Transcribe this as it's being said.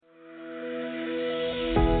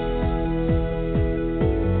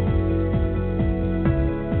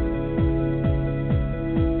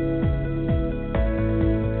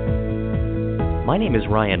My name is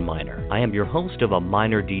Ryan Miner. I am your host of a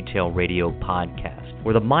Minor Detail Radio podcast,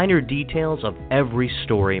 where the minor details of every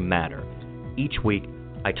story matter. Each week,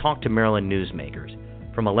 I talk to Maryland newsmakers,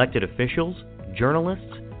 from elected officials,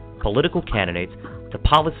 journalists, political candidates, to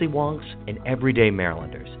policy wonks and everyday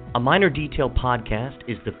Marylanders. A Minor Detail podcast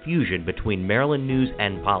is the fusion between Maryland news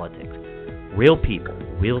and politics. Real people,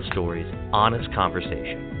 real stories, honest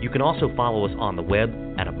conversation. You can also follow us on the web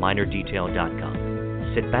at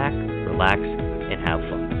aminordetail.com. Sit back, relax, and have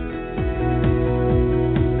fun.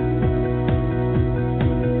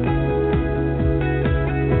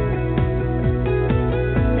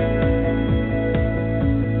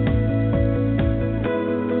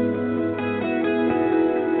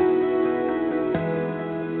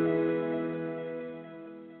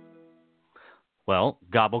 Well,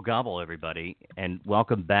 gobble gobble, everybody, and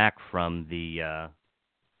welcome back from the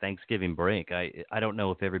Thanksgiving break. I don't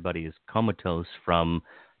know if everybody is comatose from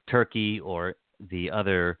turkey or the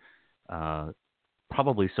other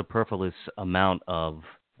probably superfluous amount of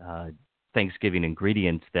Thanksgiving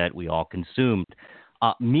ingredients that we all consumed.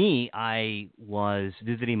 I was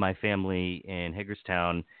visiting my family in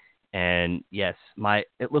Hagerstown, and yes,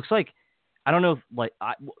 it looks like, I don't know if,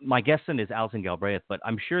 my guest then is Allison Galbraith, but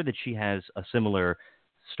I'm sure that she has a similar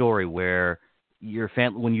story where your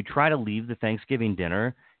family, when you try to leave the Thanksgiving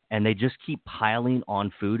dinner and they just keep piling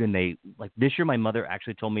on food, and they, like this year, my mother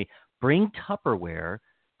actually told me, bring Tupperware,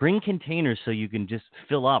 bring containers so you can just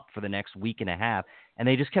fill up for the next week and a half. And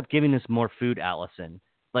they just kept giving us more food, Allison.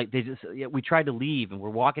 Like we tried to leave and we're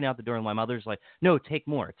walking out the door and my mother's like, no, take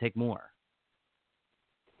more, take more.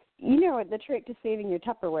 You know what the trick to saving your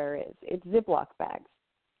Tupperware is? It's Ziploc bags.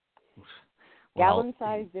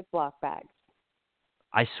 Gallon-sized Ziploc bags.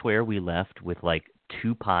 I swear we left with like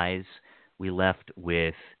 2 pies. We left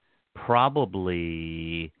with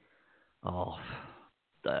probably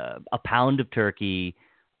a pound of turkey,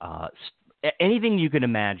 anything you can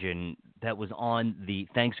imagine that was on the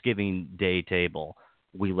Thanksgiving Day table,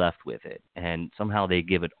 we left with it. And somehow they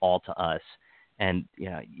give it all to us. And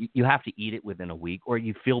you have to eat it within a week, or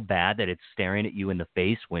you feel bad that it's staring at you in the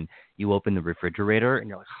face when you open the refrigerator and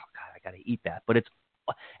you're like, oh, God, I got to eat that. But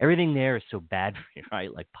everything there is so bad for you,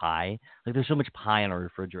 right? Like pie. Like there's so much pie in our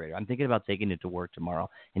refrigerator. I'm thinking about taking it to work tomorrow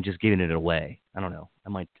and just giving it away. I don't know. I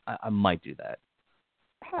might do that.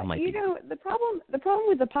 The problem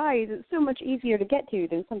with the pie is it's so much easier to get to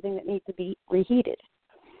than something that needs to be reheated.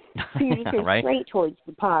 So you just go right? straight towards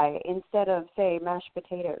the pie instead of, say, mashed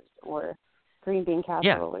potatoes or green bean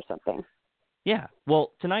casserole or something. Yeah.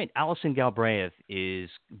 Well, tonight, Allison Galbraith is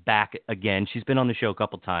back again. She's been on the show a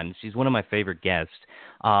couple times. She's one of my favorite guests.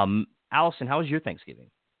 Allison, how was your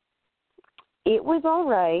Thanksgiving? It was all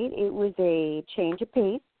right. It was a change of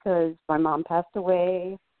pace because my mom passed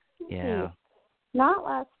away. Yeah.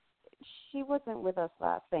 She wasn't with us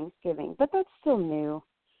last Thanksgiving, but that's still new.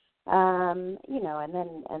 And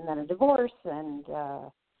then a divorce, and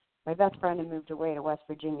my best friend had moved away to West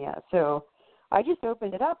Virginia. So I just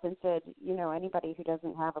opened it up and said, anybody who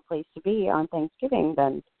doesn't have a place to be on Thanksgiving,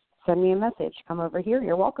 then send me a message. Come over here.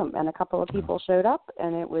 You're welcome. And a couple of people showed up,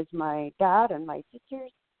 and it was my dad and my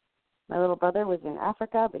sisters. My little brother was in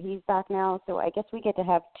Africa, but he's back now. So I guess we get to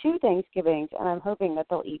have 2 Thanksgivings, and I'm hoping that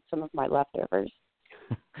they'll eat some of my leftovers.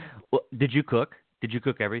 Well, did you cook? Did you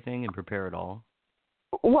cook everything and prepare it all?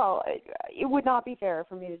 Well, it would not be fair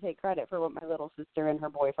for me to take credit for what my little sister and her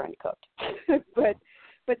boyfriend cooked.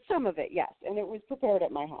 But some of it, yes, and it was prepared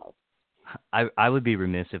at my house. I would be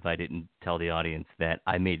remiss if I didn't tell the audience that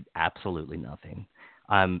I made absolutely nothing.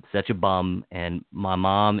 I'm such a bum, and my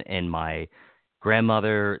mom and my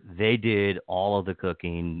grandmother, they did all of the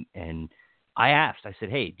cooking, and I asked, I said,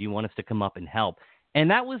 hey, do you want us to come up and help? And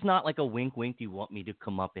that was not like a wink, wink, do you want me to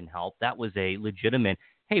come up and help? That was a legitimate,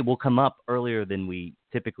 hey, we'll come up earlier than we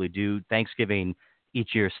typically do. Thanksgiving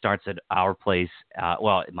each year starts at our place.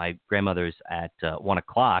 My grandmother's at 1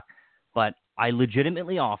 o'clock, but I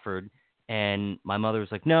legitimately offered, and my mother was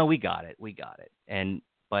like, no, we got it.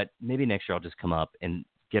 But maybe next year I'll just come up and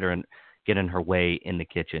get in her way in the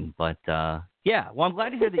kitchen. But yeah, well, I'm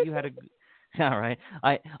glad to hear that you had all right.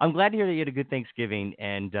 I'm glad to hear that you had a good Thanksgiving,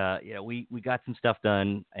 and we got some stuff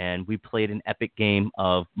done, and we played an epic game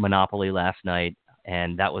of Monopoly last night,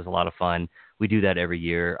 and that was a lot of fun. We do that every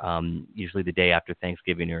year, usually the day after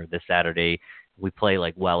Thanksgiving or the Saturday. We play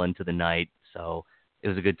like well into the night, so it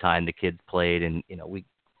was a good time. The kids played, and we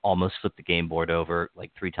almost flipped the game board over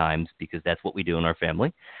like 3 times because that's what we do in our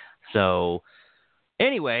family. So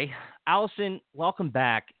anyway, Allison, welcome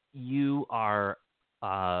back. You are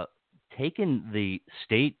taken the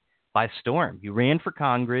state by storm. You ran for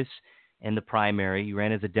Congress in the primary. You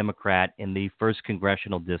ran as a Democrat in the 1st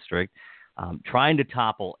Congressional District. trying to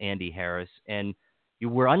topple Andy Harris, and you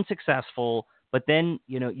were unsuccessful. But then,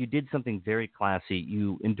 you did something very classy.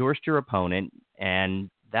 You endorsed your opponent, and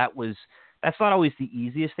that's not always the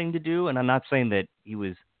easiest thing to do. And I'm not saying that he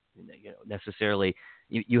was, necessarily.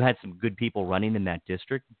 You had some good people running in that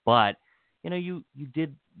district, but you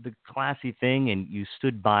did the classy thing, and you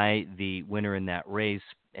stood by the winner in that race,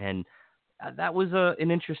 and that was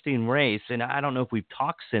an interesting race. And I don't know if we've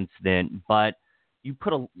talked since then, but you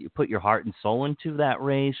put your heart and soul into that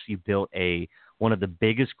race. You built one of the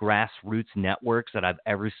biggest grassroots networks that I've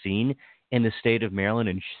ever seen in the state of Maryland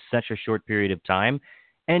in such a short period of time.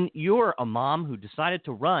 And you're a mom who decided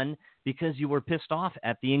to run because you were pissed off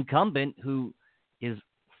at the incumbent, who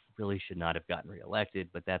really should not have gotten reelected.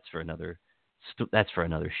 But that's for another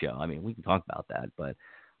show. I mean, we can talk about that. But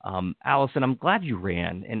Allison, I'm glad you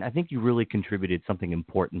ran, and I think you really contributed something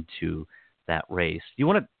important to that race. You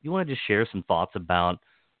want to just share some thoughts about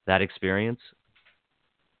that experience?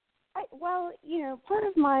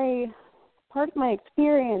 Part of my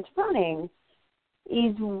experience running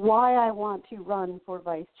is why I want to run for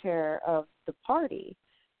vice chair of the party,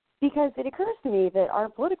 because it occurs to me that our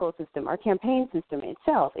political system, our campaign system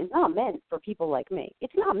itself, is not meant for people like me.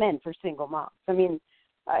 It's not meant for single moms. I mean,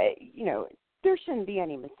 there shouldn't be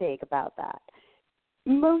any mistake about that.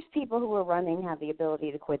 Most people who are running have the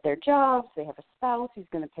ability to quit their jobs. They have a spouse who's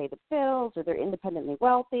going to pay the bills, or they're independently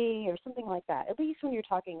wealthy, or something like that, at least when you're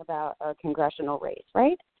talking about a congressional race,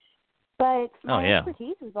 right? But my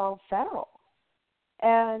expertise is all federal.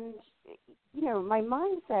 And, my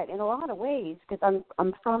mindset in a lot of ways, because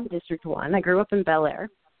I'm from District 1. I grew up in Bel Air.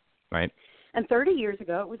 Right. And 30 years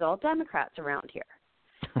ago, it was all Democrats around here.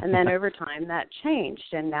 And then over time, that changed,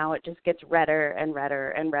 and now it just gets redder and redder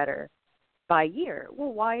and redder by year.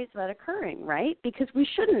 Well, why is that occurring, right? Because we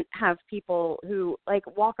shouldn't have people who,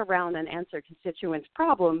 walk around and answer constituents'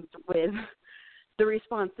 problems with the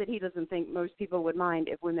response that he doesn't think most people would mind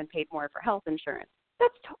if women paid more for health insurance.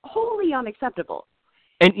 That's wholly unacceptable.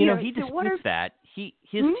 And, he disputes that.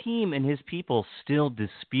 His team and his people still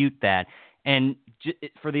dispute that. And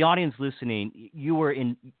for the audience listening,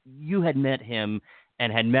 you had met him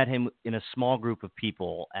in a small group of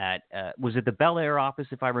people at, was it the Bel Air office,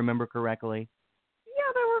 if I remember correctly?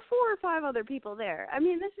 Yeah, there were 4 or 5 other people there. I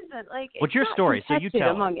mean, this isn't what's your story? So you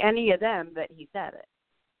tell among any of them that he said it.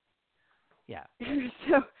 Yeah.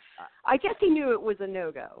 So I guess he knew it was a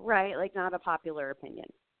no-go, right? Not a popular opinion.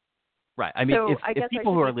 Right. I mean, so if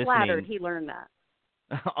people who are listening, flattered he learned that.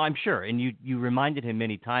 I'm sure, and you reminded him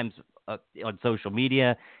many times on social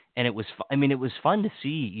media, and it was fun to see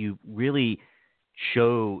you really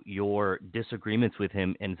show your disagreements with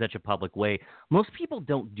him in such a public way. Most people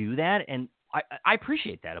don't do that, and I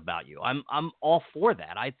appreciate that about you. I'm all for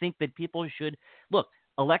that. I think that people should look.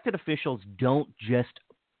 Elected officials don't just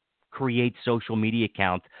create social media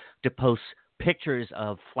accounts to post pictures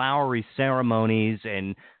of flowery ceremonies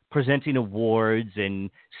and presenting awards and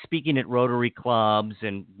speaking at Rotary clubs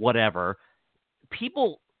and whatever.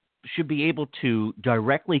 People should be able to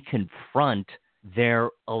directly confront their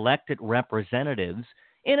elected representatives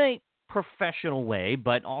in a professional way,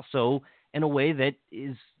 but also in a way that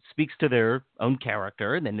speaks to their own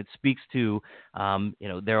character, and then it speaks to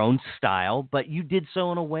their own style. But you did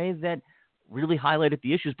so in a way that really highlighted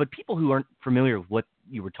the issues. But people who aren't familiar with what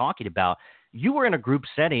you were talking about, you were in a group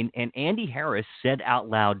setting, and Andy Harris said out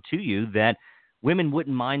loud to you that women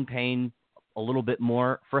wouldn't mind paying a little bit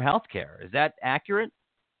more for health care. Is that accurate?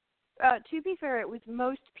 To be fair, it was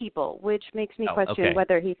most people, which makes me question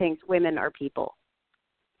whether he thinks women are people.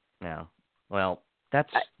 Yeah. Well,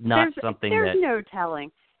 that's not something there's no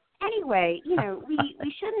telling. Anyway,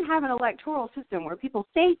 we shouldn't have an electoral system where people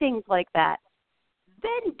say things like that,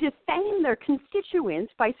 then defame their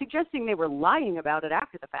constituents by suggesting they were lying about it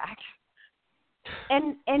after the fact,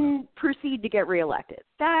 and proceed to get reelected.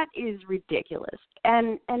 That is ridiculous.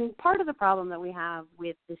 And part of the problem that we have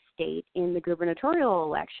with the state in the gubernatorial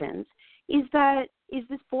elections is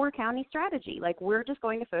this 4-county strategy. We're just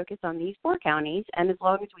going to focus on these 4 counties, and as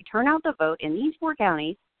long as we turn out the vote in these 4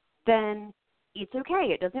 counties, then it's okay.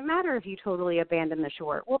 It doesn't matter if you totally abandon the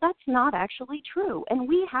shore. Well, that's not actually true. And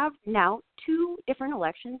we have now 2 different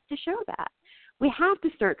elections to show that. We have to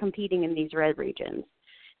start competing in these red regions.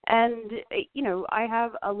 And, I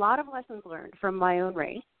have a lot of lessons learned from my own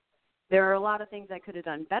race. There are a lot of things I could have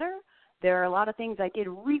done better. There are a lot of things I did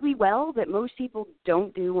really well that most people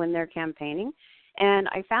don't do when they're campaigning. And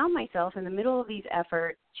I found myself in the middle of these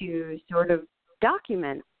efforts to sort of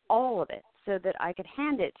document all of it so that I could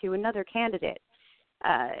hand it to another candidate, so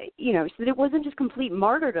that it wasn't just complete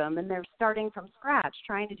martyrdom and they're starting from scratch,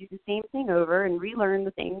 trying to do the same thing over and relearn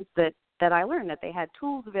the things that that I learned that they had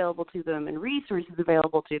tools available to them and resources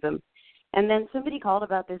available to them. And then somebody called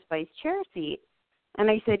about this vice chair seat, and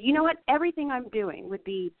I said, you know what, everything I'm doing would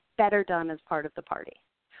be better done as part of the party.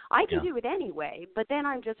 I can do it anyway, but then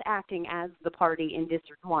I'm just acting as the party in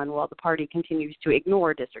District 1 while the party continues to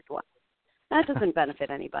ignore District 1. That doesn't benefit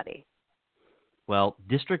anybody. Well,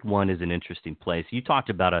 District 1 is an interesting place. You talked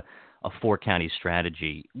about a four-county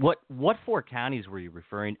strategy. What four counties were you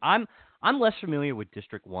referring? I'm less familiar with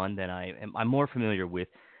District 1 than I am. I'm more familiar with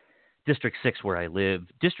District 6 where I live.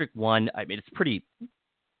 District 1, I mean,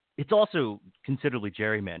 it's also considerably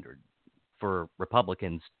gerrymandered for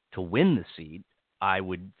Republicans to win the seat, I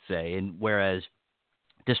would say. And whereas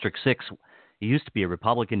District 6 used to be a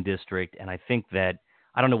Republican district, and I think that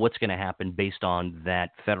I don't know what's going to happen based on that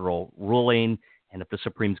federal ruling and if the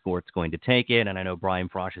Supreme Court's going to take it. And I know Brian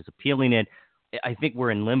Frosch is appealing it. I think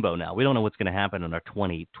we're in limbo now. We don't know what's going to happen in our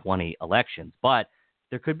 2020 elections, but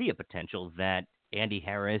there could be a potential that Andy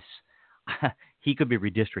Harris, he could be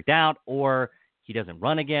redistricted out or he doesn't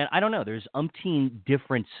run again. I don't know. There's umpteen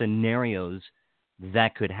different scenarios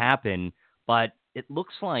that could happen, but it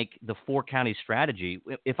looks like the four-county strategy,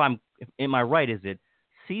 am I right, is it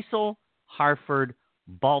Cecil, Hartford,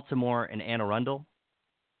 Baltimore, and Anne Arundel?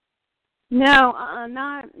 No,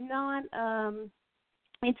 not.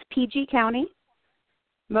 It's PG County,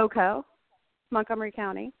 Moco, Montgomery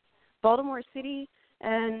County, Baltimore City,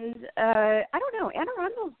 and I don't know. Anne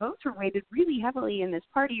Arundel's votes were weighted really heavily in this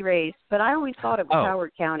party race, but I always thought it was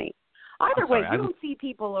Howard County. Either way, you don't see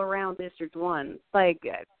people around District 1. Like,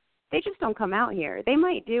 they just don't come out here. They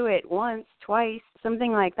might do it once, twice,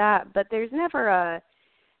 something like that, but there's never a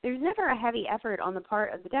heavy effort on the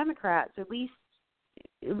part of the Democrats, at least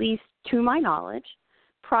to my knowledge,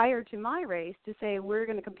 prior to my race, to say we're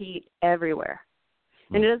going to compete everywhere.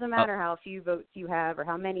 And it doesn't matter how few votes you have or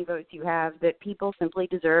how many votes you have, that people simply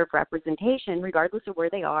deserve representation regardless of where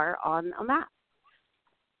they are on a map.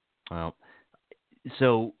 Well,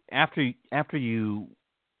 so after you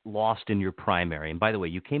lost in your primary, and by the way,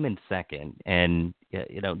 you came in second, and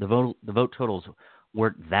the vote totals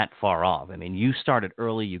weren't that far off. I mean, you started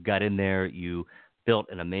early, you got in there, you built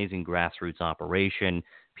an amazing grassroots operation.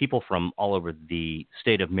 People from all over the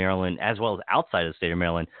state of Maryland, as well as outside of the state of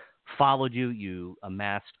Maryland, followed you. You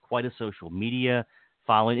amassed quite a social media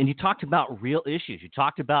following, and you talked about real issues. You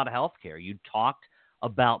talked about healthcare. You talked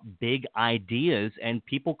about big ideas, and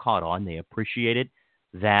people caught on. They appreciated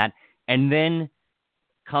that. And then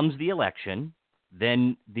comes the election.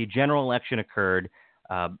 Then the general election occurred.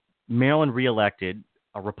 Maryland reelected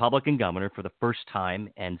a Republican governor for the first time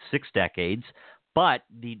in 6 decades. But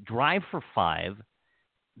the drive for 5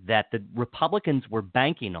 that the Republicans were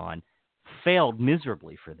banking on failed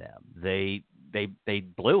miserably for them. They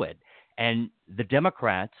blew it. And the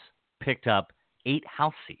Democrats picked up 8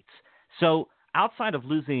 House seats. So outside of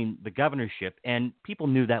losing the governorship, and people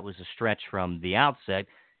knew that was a stretch from the outset,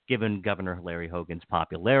 given Governor Larry Hogan's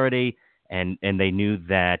popularity, and they knew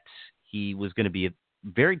that he was going to be a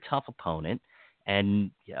very tough opponent.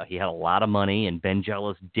 And he had a lot of money, and Ben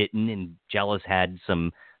Jealous didn't, and Jealous had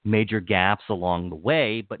some major gaffes along the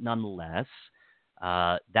way, but nonetheless,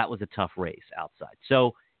 that was a tough race outside.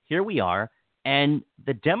 So here we are, and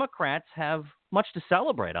the Democrats have much to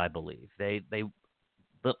celebrate, I believe.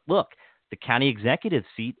 But look, the county executive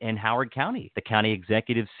seat in Howard County, the county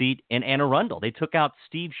executive seat in Anne Arundel. They took out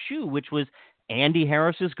Steve Shue, which was Andy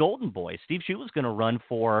Harris's golden boy. Steve Shue was going to run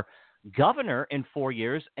for governor in 4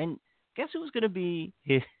 years, and guess who was going to be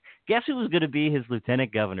his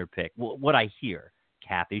lieutenant governor pick? What I hear,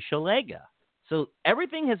 Kathy Szeliga. So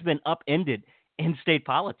everything has been upended in state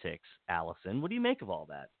politics. Allison, what do you make of all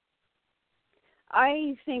that?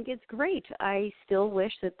 I think it's great. I still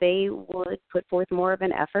wish that they would put forth more of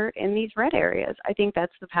an effort in these red areas. I think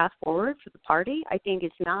that's the path forward for the party. I think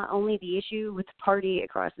it's not only the issue with the party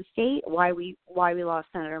across the state, why we lost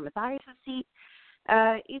Senator Mathias' seat.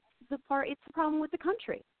 It's the problem with the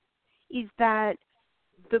country, is that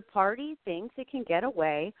the party thinks it can get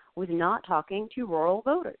away with not talking to rural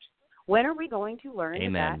voters. When are we going to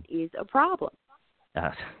learn that is a problem?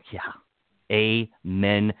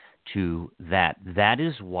 Amen to that. That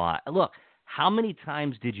is why. Look, how many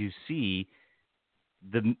times did you see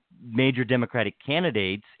the major Democratic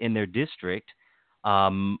candidates in their district?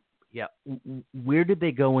 Where did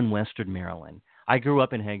they go in Western Maryland? I grew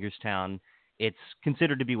up in Hagerstown. It's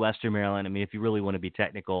considered to be Western Maryland. I mean, if you really want to be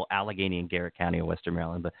technical, Allegheny and Garrett County are Western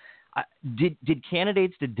Maryland. But did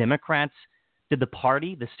Democrats, did the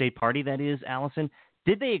party, the state party that is, Allison,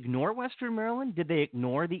 did they ignore Western Maryland? Did they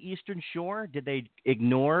ignore the Eastern Shore? Did they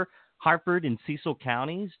ignore Hartford and Cecil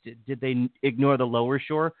counties? Did they ignore the Lower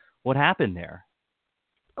Shore? What happened there?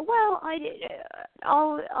 Well,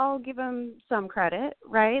 I'll give them some credit,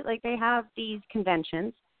 right? Like they have these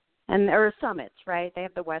conventions or summits, right? They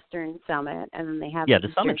have the Western Summit, and then they have Yeah, the the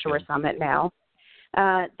Eastern summit's Shore good. Summit now.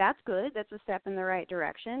 That's good. That's a step in the right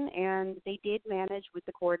direction, and they did manage with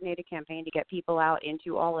the coordinated campaign to get people out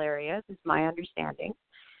into all areas, is my understanding.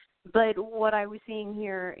 But what I was seeing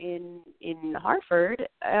here in Hartford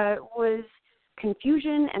was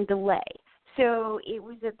confusion and delay. So it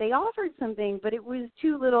was that they offered something, but it was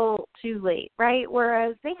too little, too late, right?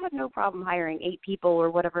 Whereas they had no problem hiring 8 people or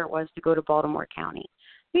whatever it was to go to Baltimore County.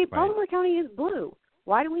 I mean, Right. Baltimore County is blue.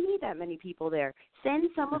 Why do we need that many people there? Send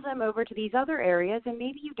some of them over to these other areas, and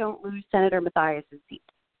maybe you don't lose Senator Mathias's seat.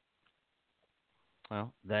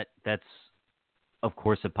 Well, that's of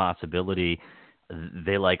course a possibility.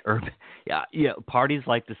 They like urban, yeah. Parties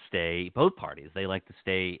like to stay. Both parties they like to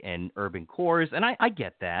stay in urban cores, and I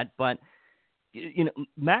get that. But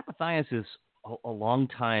Matt Mathias is a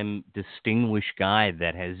longtime distinguished guy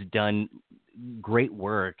that has done great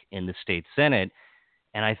work in the state senate,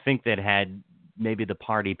 and I think that had maybe the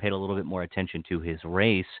party paid a little bit more attention to his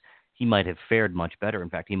race, he might have fared much better. In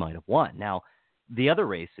fact, he might have won. Now, the other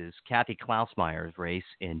races, Kathy Klausmeyer's race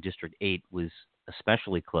in District 8 was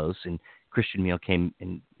especially close, and Christian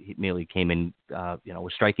Mealy came in, a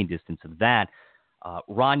striking distance of that.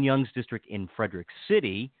 Ron Young's district in Frederick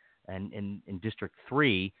City and in District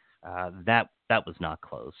 3, that was not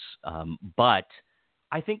close. But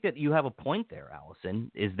I think that you have a point there, Allison,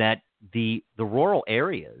 is that the rural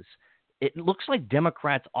areas, it looks like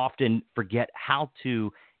Democrats often forget how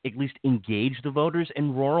to at least engage the voters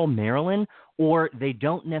in rural Maryland, or they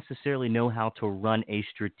don't necessarily know how to run a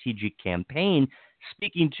strategic campaign.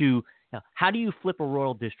 Speaking to how do you flip a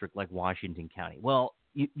rural district like Washington County? Well,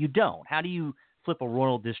 you don't. How do you flip a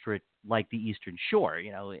rural district like the Eastern Shore?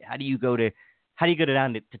 How do you go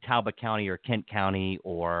down to Talbot County or Kent County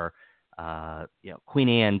or Queen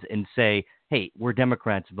Anne's and say, hey, we're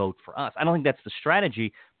Democrats, vote for us? I don't think that's the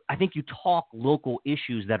strategy. I think you talk local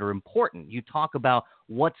issues that are important. You talk about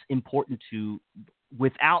what's important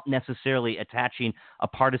without necessarily attaching a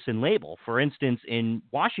partisan label. For instance, in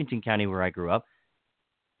Washington County, where I grew up,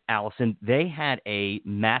 Allison, they had a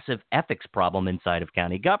massive ethics problem inside of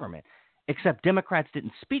county government, except Democrats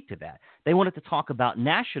didn't speak to that. They wanted to talk about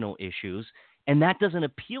national issues, and that doesn't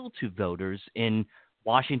appeal to voters in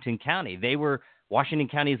Washington County. Washington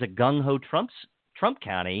County is a gung-ho Trump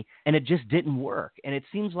County, and it just didn't work. And it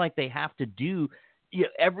seems like they have to do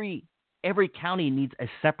every county needs a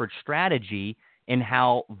separate strategy in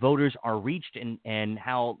how voters are reached and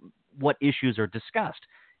what issues are discussed.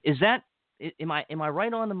 Am I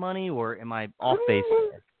right on the money, or am I off base?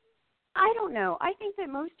 I don't know. I think that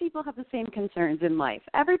most people have the same concerns in life.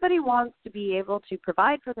 Everybody wants to be able to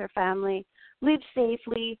provide for their family, live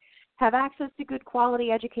safely, have access to good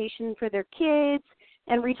quality education for their kids,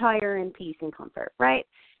 and retire in peace and comfort, right?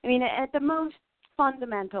 I mean, at the most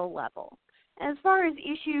fundamental level. As far as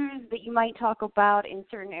issues that you might talk about in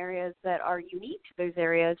certain areas that are unique to those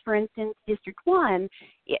areas, for instance, District 1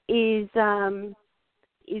 is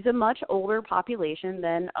a much older population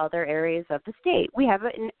than other areas of the state. We have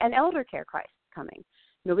an elder care crisis coming.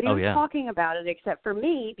 Nobody was talking about it except for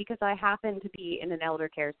me, because I happen to be in an elder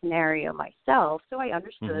care scenario myself, so I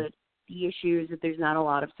understood the issues, that there's not a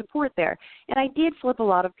lot of support there. And I did flip a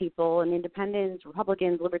lot of people, and independents,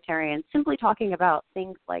 Republicans, libertarians, simply talking about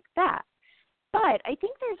things like that. But I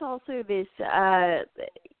think there's also this,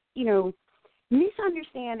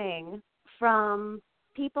 misunderstanding from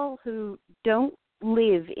people who don't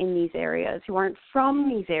live in these areas, who aren't from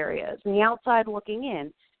these areas, and the outside looking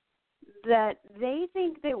in, that they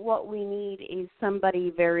think that what we need is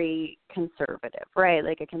somebody very conservative, right?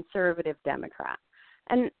 Like a conservative Democrat.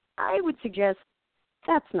 And I would suggest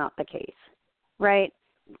that's not the case, right?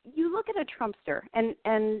 You look at a Trumpster,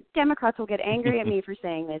 and Democrats will get angry at me for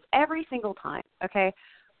saying this every single time, okay?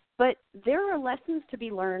 But there are lessons to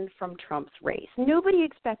be learned from Trump's race. Nobody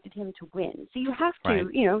expected him to win. So you have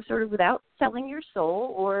to, sort of without selling your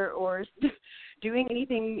soul or doing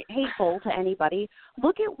anything hateful to anybody,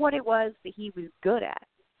 look at what it was that he was good at.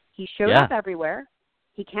 He showed up everywhere.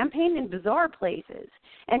 He campaigned in bizarre places.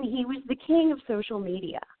 And he was the king of social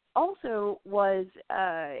media. Also was,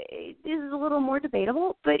 this is a little more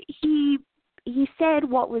debatable, but he said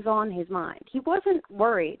what was on his mind. He wasn't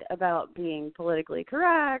worried about being politically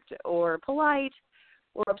correct or polite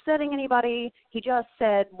or upsetting anybody. He just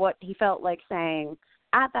said what he felt like saying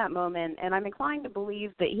at that moment, and I'm inclined to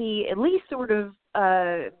believe that he at least sort of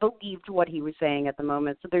believed what he was saying at the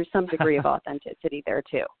moment, so there's some degree of authenticity there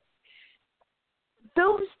too.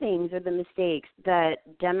 Those things are the mistakes that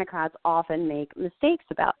Democrats often make mistakes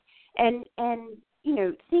about. And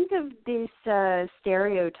think of this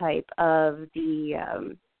stereotype of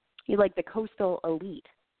the like the coastal elite,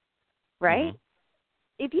 right? Mm-hmm.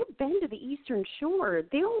 If you've been to the Eastern Shore,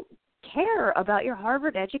 they don't care about your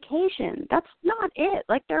Harvard education. That's not it.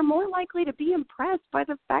 Like, they're more likely to be impressed by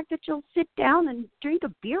the fact that you'll sit down and drink a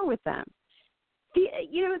beer with them.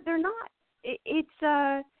 They're not.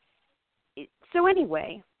 So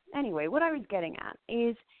anyway, what I was getting at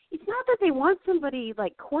is it's not that they want somebody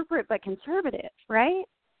like corporate but conservative, right?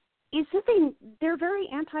 It's that they're very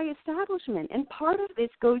anti-establishment, and part of this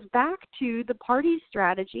goes back to the party's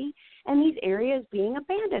strategy and these areas being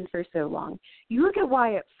abandoned for so long. You look at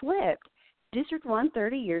why it flipped. District 1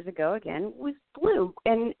 30 years ago, again, was blue.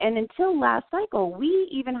 And until last cycle, we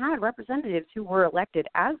even had representatives who were elected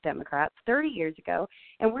as Democrats 30 years ago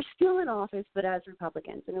and were still in office but as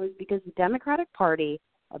Republicans. And it was because the Democratic Party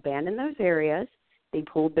abandoned those areas. They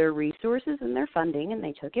pulled their resources and their funding, and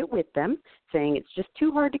they took it with them, saying it's just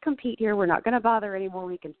too hard to compete here. We're not going to bother anymore.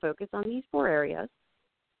 We can focus on these 4 areas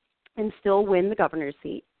and still win the governor's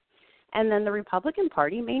seat. And then the Republican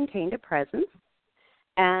Party maintained a presence,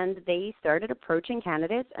 and they started approaching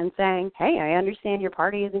candidates and saying, hey, I understand your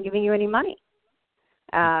party isn't giving you any money.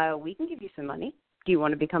 We can give you some money. Do you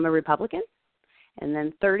want to become a Republican? And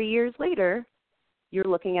then 30 years later, you're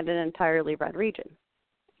looking at an entirely red region.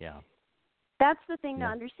 Yeah. That's the thing to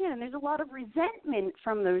understand. And there's a lot of resentment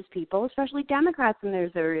from those people, especially Democrats in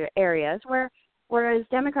those areas, whereas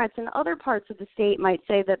Democrats in other parts of the state might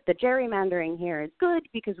say that the gerrymandering here is good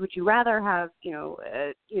because would you rather have,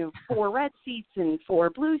 4 red seats and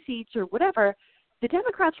 4 blue seats or whatever. The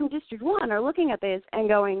Democrats from District 1 are looking at this and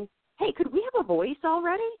going, hey, could we have a voice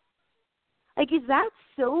already? Like, is that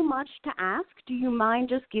so much to ask? Do you mind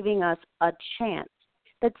just giving us a chance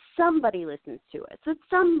that somebody listens to us, that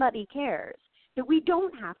somebody cares, that we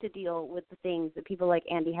don't have to deal with the things that people like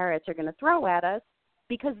Andy Harris are going to throw at us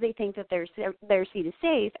because they think that their seat is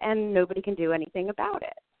safe and nobody can do anything about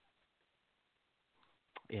it?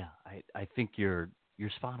 Yeah, I think you're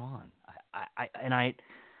spot on.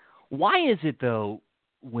 Why is it though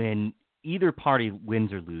when either party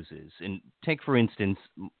wins or loses, and take for instance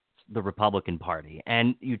the Republican Party,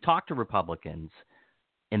 and you talk to Republicans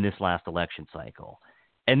in this last election cycle,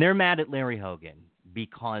 and they're mad at Larry Hogan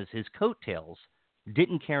because his coattails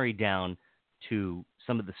didn't carry down to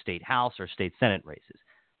some of the state House or state Senate races.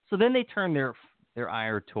 So then they turn their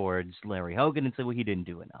ire towards Larry Hogan and say, well, he didn't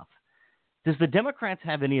do enough. Does the Democrats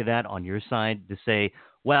have any of that on your side to say,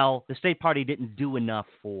 well, the state party didn't do enough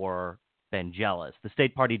for Ben Jealous. The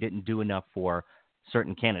state party didn't do enough for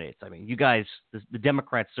certain candidates. I mean, you guys, the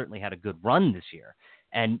Democrats certainly had a good run this year,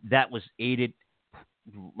 and that was aided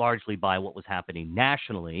largely by what was happening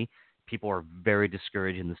nationally. People are very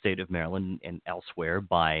discouraged in the state of Maryland and elsewhere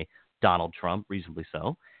by Donald Trump, reasonably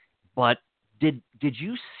so. But did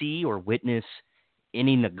you see or witness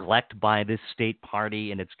any neglect by this state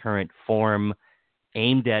party in its current form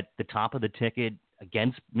aimed at the top of the ticket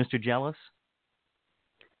against Mr. Jealous?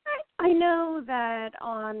 I know that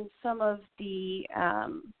on some of the,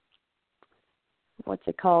 what's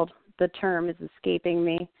it called? The term is escaping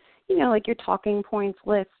me. Like your talking points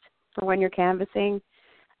list for when you're canvassing.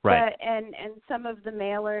 Right. But, and some of the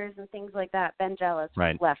mailers and things like that, Ben Jealous was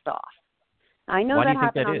Right. left off. I know Why that do you think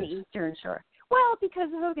happened that on is? the Eastern Shore. Well, because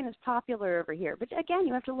Hogan is popular over here. But again,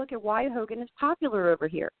 you have to look at why Hogan is popular over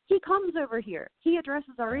here. He comes over here. He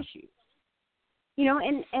addresses our issues.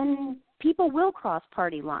 And people will cross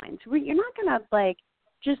party lines. You're not going to,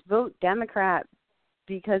 just vote Democrat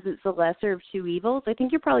because it's the lesser of two evils. I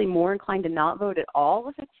think you're probably more inclined to not vote at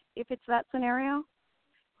all if it's that scenario.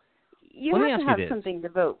 You have to have something to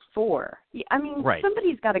vote for. I mean, right.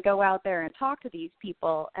 Somebody's got to go out there and talk to these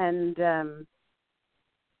people. And,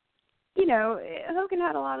 Hogan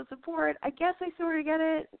had a lot of support. I guess I sort of get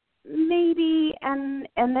it. Maybe. And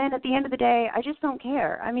then at the end of the day, I just don't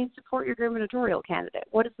care. I mean, support your gubernatorial candidate.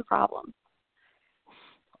 What is the problem?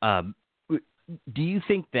 Do you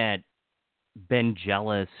think that Ben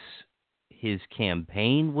Jealous, his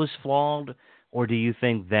campaign was flawed, or do you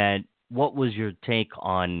think that, what was your take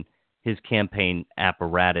on his campaign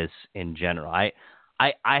apparatus in general?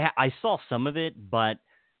 I saw some of it,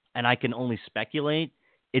 and I can only speculate.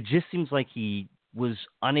 It just seems like he was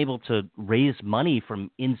unable to raise money from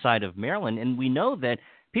inside of Maryland, and we know that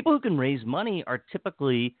people who can raise money are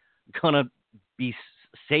typically going to be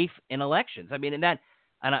safe in elections. I mean, and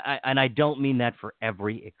I don't mean that for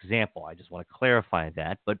every example. I just want to clarify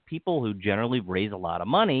that. But people who generally raise a lot of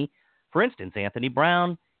money, for instance, Anthony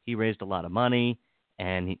Brown, he raised a lot of money,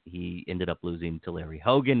 and he ended up losing to Larry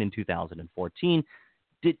Hogan in 2014.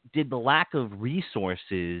 Did the lack of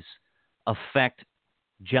resources affect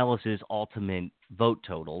Jealous's ultimate vote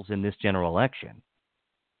totals in this general election.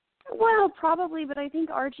 Well, probably, but I think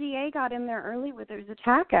RGA got in there early with those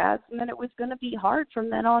attack ads, and then it was going to be hard from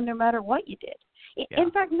then on no matter what you did. Yeah.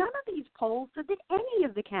 In fact, none of these polls said that any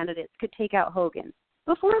of the candidates could take out Hogan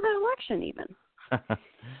before the election even.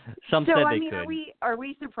 Some so, said I they mean, could. Are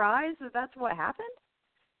we surprised that that's what happened?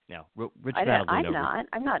 No, Rich I'm Madaleno.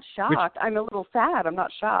 I'm not shocked. I'm a little sad. I'm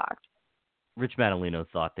not shocked. Rich Madaleno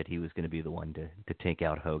thought that he was going to be the one to take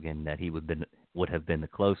out Hogan, that he would have been the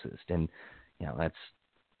closest, and that's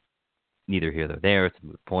neither here nor there. It's a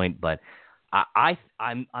moot point, but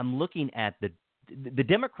I'm looking at the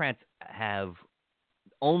Democrats have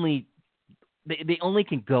only they only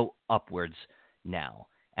can go upwards now,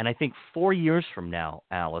 and I think 4 years from now,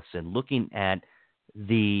 Allison, looking at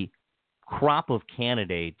the crop of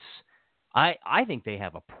candidates, I think they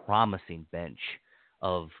have a promising bench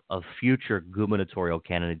of future gubernatorial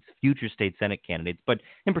candidates, future state senate candidates, but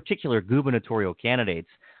in particular gubernatorial candidates.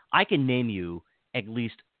 I can name you at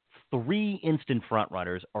least 3 instant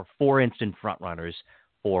frontrunners or 4 instant frontrunners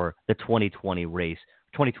for the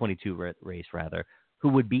 2022 race, who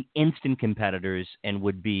would be instant competitors and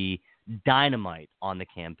would be dynamite on the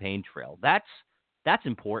campaign trail. That's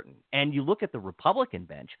important. And you look at the Republican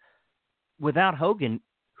bench. Without Hogan,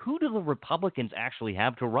 who do the Republicans actually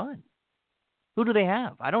have to run? Who do they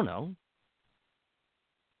have? I don't know.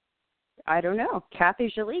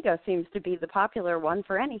 Kathy Szeliga seems to be the popular one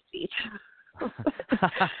for any seat.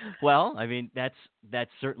 Well, I mean, that's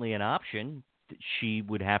certainly an option. She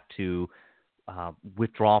would have to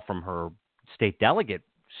withdraw from her state delegate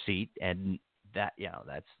seat, and that's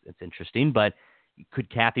interesting. But could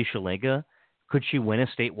Kathy Szeliga, could she win a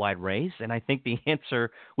statewide race? And I think the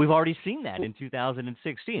answer, we've already seen that in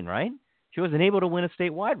 2016, right? She wasn't able to win a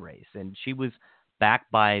statewide race, and she was backed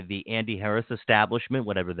by the Andy Harris establishment,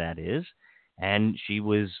 whatever that is, and she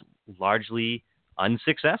was largely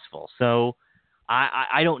unsuccessful. So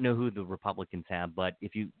I don't know who the Republicans have, but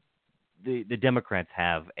the Democrats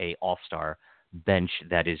have a all-star bench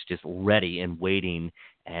that is just ready and waiting,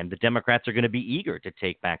 and the Democrats are going to be eager to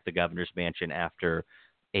take back the governor's mansion after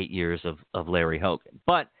 8 years of Larry Hogan.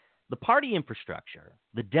 But the party infrastructure,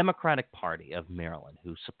 the Democratic Party of Maryland,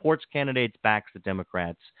 who supports candidates, backs the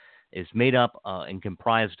Democrats, is made up and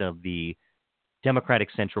comprised of the Democratic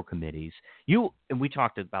Central Committees. And we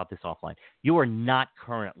talked about this offline, you are not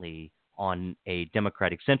currently on a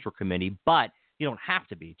Democratic Central Committee, but you don't have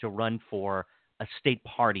to be to run for a state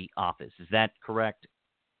party office. Is that correct?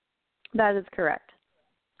 That is correct.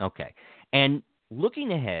 Okay. And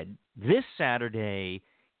looking ahead, this Saturday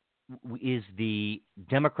is the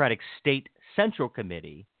Democratic State Central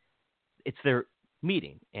Committee. It's their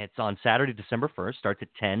meeting. It's on Saturday, December 1st, starts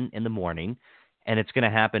at 10 in the morning, and it's going to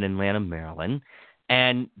happen in Lanham, Maryland.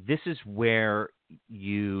 And this is where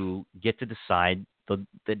you get to decide the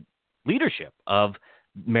leadership of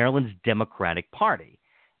Maryland's Democratic Party.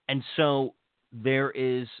 And so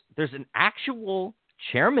there's an actual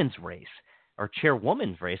chairman's race, or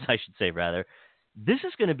chairwoman's race, I should say, rather. This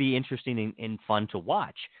is going to be interesting and fun to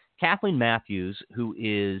watch. Kathleen Matthews, who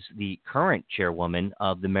is the current chairwoman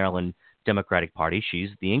of the Maryland Democratic Party, she's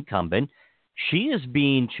the incumbent, she is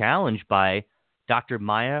being challenged by Dr.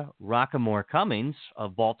 Maya Rockamore Cummings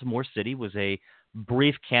of Baltimore City, was a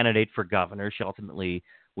brief candidate for governor. She ultimately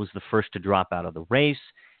was the first to drop out of the race,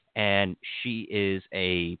 and she is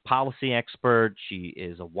a policy expert. She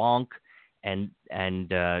is a wonk, and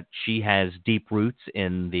she has deep roots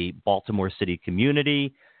in the Baltimore City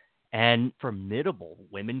community and formidable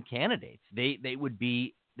women candidates. They would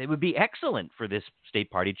be excellent for this state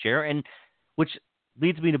party chair, and which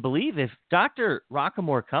leads me to believe if Dr.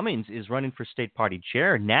 Rockamore Cummings is running for state party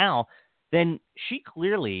chair now, then she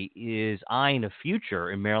clearly is eyeing a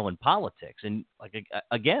future in Maryland politics. And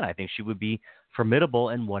again, I think she would be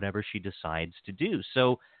formidable in whatever she decides to do.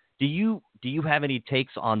 So do you have any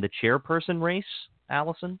takes on the chairperson race,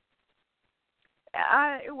 Allison?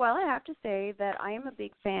 Well, I have to say that I am a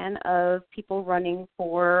big fan of people running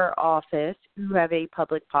for office who have a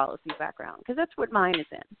public policy background, because that's what mine is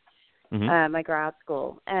in. Mm-hmm. My grad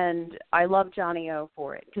school, and I love Johnny O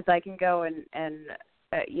for it, because I can go and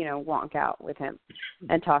wonk out with him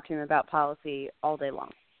and talk to him about policy all day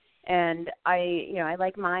long. And I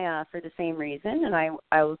like Maya for the same reason, and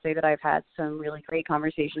I will say that I've had some really great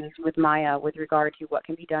conversations with Maya with regard to what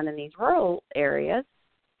can be done in these rural areas.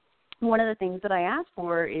 One of the things that I ask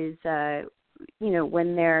for is,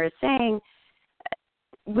 when they're saying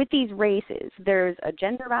with these races, there's a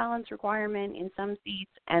gender balance requirement in some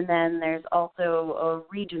seats, and then there's also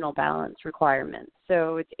a regional balance requirement.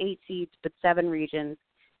 So it's 8 seats, but 7 regions.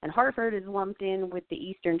 and Hartford is lumped in with the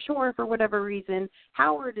Eastern Shore for whatever reason.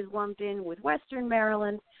 Howard is lumped in with Western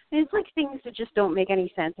Maryland. And it's like things that just don't make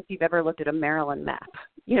any sense if you've ever looked at a Maryland map,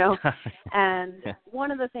 you know. And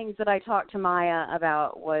one of the things that I talked to Maya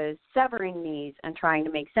about was severing these and trying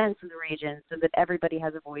to make sense of the region so that everybody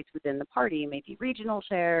has a voice within the party, maybe regional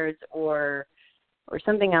chairs or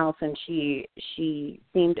something else, and she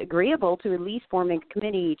seemed agreeable to at least forming a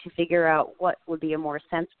committee to figure out what would be a more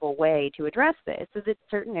sensible way to address this so that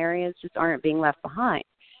certain areas just aren't being left behind.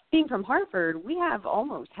 Being from Hartford, we have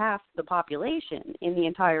almost half the population in the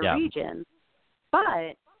entire region,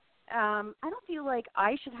 but I don't feel like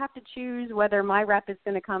I should have to choose whether my rep is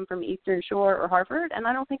going to come from Eastern Shore or Hartford, and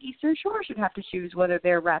I don't think Eastern Shore should have to choose whether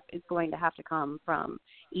their rep is going to have to come from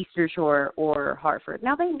Eastern Shore or Hartford.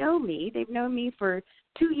 Now, they know me. They've known me for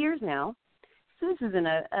 2 years now, so this isn't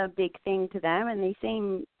a big thing to them, and they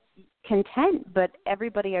seem content, but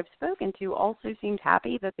everybody I've spoken to also seemed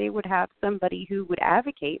happy that they would have somebody who would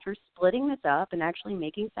advocate for splitting this up and actually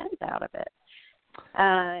making sense out of it.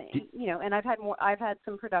 You know, and I've had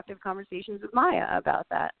some productive conversations with Maya about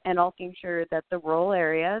that, and making sure that the rural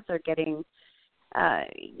areas are getting,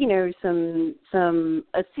 you know, some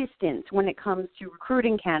assistance when it comes to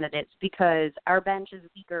recruiting candidates, because our bench is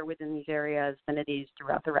weaker within these areas than it is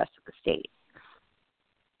throughout the rest of the state.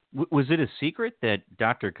 Was it a secret that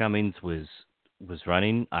Dr. Cummings was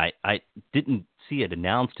running? I didn't see it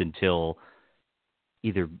announced until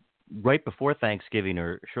either right before Thanksgiving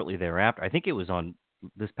or shortly thereafter. I think it was on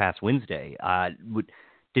this past Wednesday.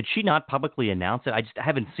 Did she not publicly announce it? I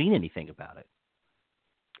haven't seen anything about it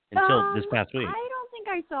until this past week. I don't think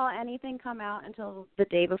I saw anything come out until the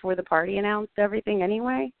day before the party announced everything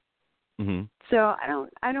anyway. Mm-hmm. So I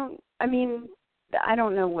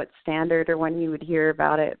don't know what standard or when you would hear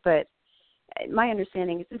about it, but my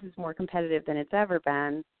understanding is this is more competitive than it's ever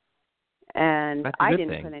been. And I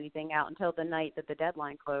didn't put anything out until the night that the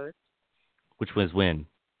deadline closed. Which was when?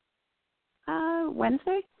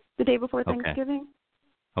 Wednesday, the day before Thanksgiving.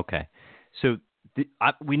 Okay. So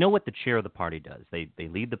we know what the chair of the party does. They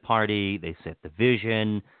lead the party, they set the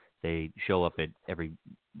vision, they show up at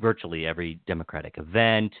virtually every Democratic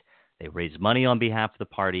event, they raise money on behalf of the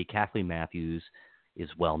party. Kathleen Matthews is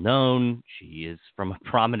well known. She is from a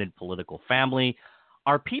prominent political family.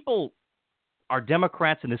 Are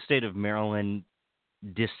Democrats in the state of Maryland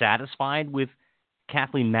dissatisfied with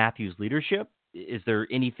Kathleen Matthews' leadership? Is there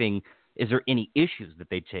any issues that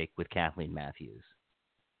they take with Kathleen Matthews?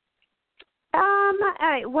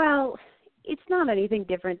 Well, it's not anything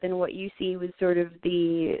different than what you see with sort of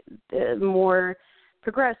the more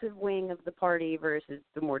progressive wing of the party versus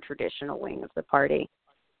the more traditional wing of the party.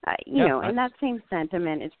 You know, and that same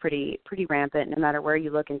sentiment is pretty rampant no matter where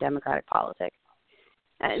you look in Democratic politics.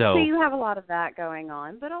 So you have a lot of that going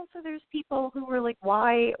on, but also there's people who were like,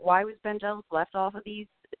 why was Ben Jealous left off these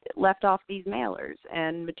mailers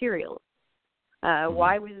and materials?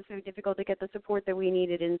 Why was it so difficult to get the support that we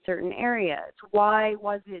needed in certain areas? Why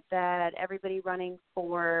was it that everybody running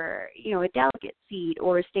for, you know, a delegate seat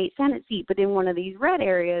or a state Senate seat, but in one of these red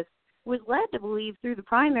areas, was led to believe through the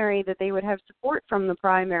primary that they would have support from the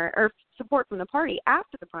primary or support from the party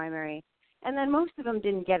after the primary? And then most of them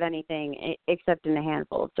didn't get anything except in a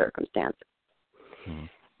handful of circumstances. Mm-hmm.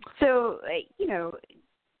 So, you know,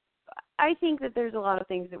 I think that there's a lot of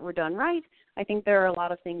things that were done right. I think there are a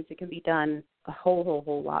lot of things that can be done a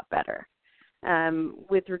whole lot better.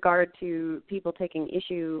 With regard to people taking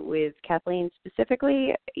issue with Kathleen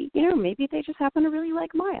specifically, you know, maybe they just happen to really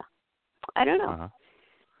like Maya. I don't know. Uh-huh.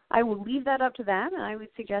 I will leave that up to them, and I would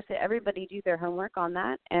suggest that everybody do their homework on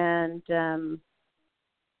that and,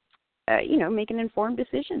 you know, make an informed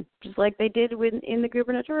decision, just like they did in the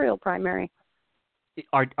gubernatorial primary.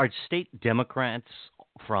 Are state Democrats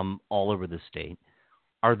from all over the state,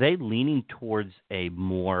 are they leaning towards a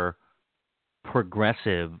more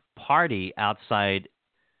progressive party outside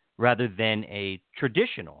rather than a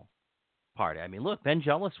traditional party? I mean, look, Ben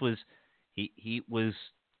Jealous was he was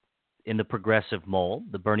in the progressive mold,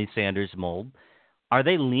 the Bernie Sanders mold. Are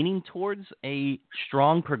they leaning towards a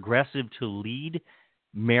strong progressive to lead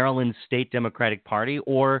Maryland State Democratic Party,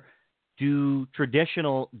 or do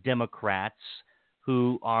traditional Democrats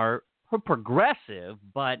who are progressive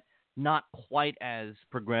but not quite as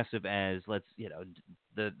progressive as,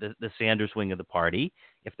 the Sanders wing of the party,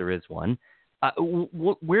 if there is one,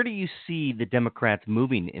 where do you see the Democrats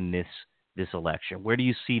moving in this election? Where do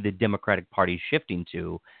you see the Democratic Party shifting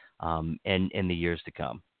to in the years to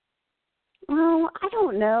come? Well, I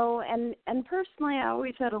don't know, and personally, I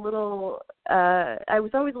always had I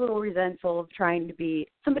was always a little resentful of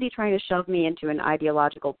somebody trying to shove me into an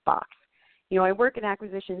ideological box. I work in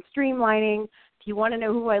acquisition streamlining. If you want to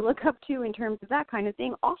know who I look up to in terms of that kind of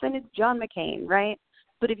thing, often it's John McCain, right?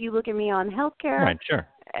 But if you look at me on healthcare, Right, sure.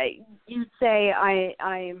 You'd say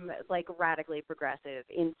I'm like radically progressive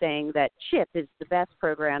in saying that CHIP is the best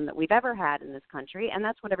program that we've ever had in this country, and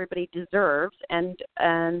that's what everybody deserves. And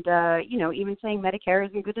even saying Medicare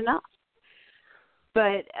isn't good enough.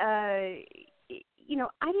 But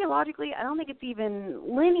ideologically, I don't think it's even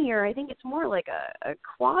linear. I think it's more like a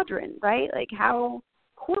quadrant, right? Like, how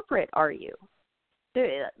corporate are you? What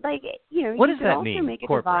you does could that also mean, make a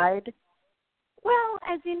corporate? divide. Well,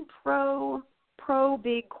 as in pro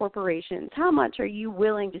big corporations. How much are you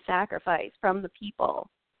willing to sacrifice from the people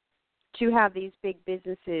to have these big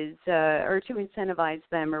businesses or to incentivize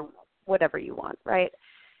them or whatever you want, right?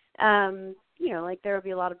 There will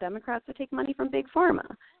be a lot of Democrats that take money from big pharma.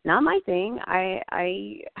 Not my thing.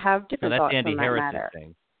 I have different thoughts on that matter.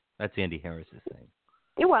 That's Andy Harris's thing.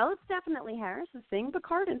 Yeah, well, it's definitely Harris's thing, but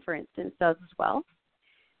Cardin, for instance, does as well.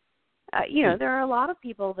 There are a lot of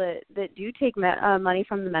people that do take money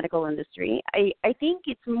from the medical industry. I think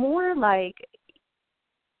it's more like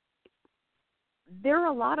there are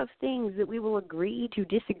a lot of things that we will agree to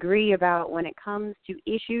disagree about when it comes to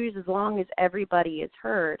issues as long as everybody is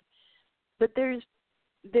heard. But there's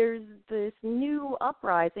this new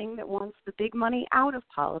uprising that wants the big money out of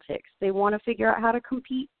politics. They want to figure out how to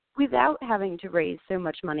compete without having to raise so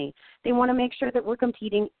much money. They want to make sure that we're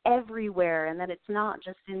competing everywhere and that it's not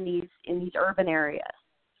just in these urban areas.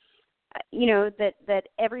 That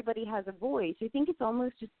everybody has a voice. I think it's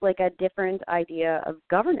almost just like a different idea of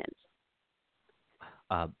governance.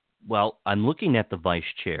 Well, I'm looking at the vice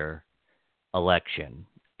chair election,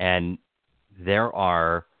 and there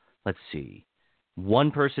are, let's see,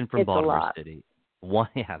 one person from Baltimore City.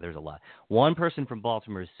 There's a lot. One person from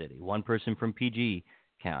Baltimore City, one person from PG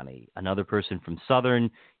County, another person from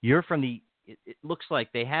Southern. You're from it looks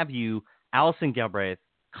like they have you, Allison Galbraith,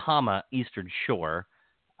 Eastern Shore.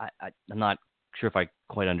 I'm not sure if I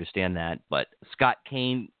quite understand that, but Scott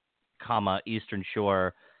Kane, Eastern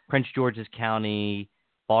Shore, Prince George's County,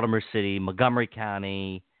 Baltimore City, Montgomery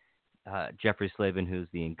County, Jeffrey Slavin, who's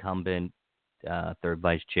the incumbent, third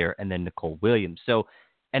vice chair, and then Nicole Williams. So,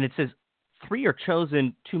 and it says 3 are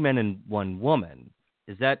chosen, 2 men and 1 woman.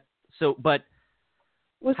 Is that so? But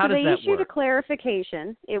how does that work? They issued a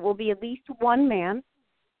clarification. It will be at least 1 man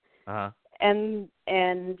and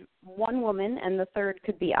 1 woman, and the third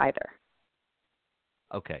could be either.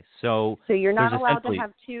 Okay, so you're not allowed to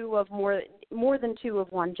have 2 of more than 2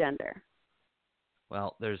 of one gender.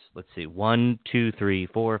 Well, there's, let's see, 1, 2, 3,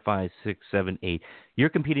 4, 5, 6, 7, 8. You're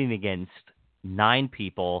competing against 9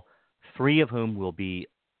 people, 3 of whom will be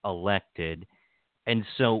elected. And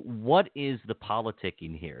so what is the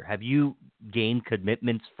politicking here? Have you gained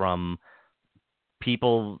commitments from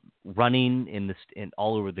people running in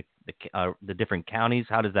all over the different counties?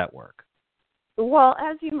 How does that work? Well,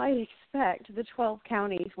 as you might expect, the 12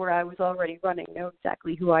 counties where I was already running know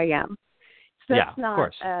exactly who I am. So of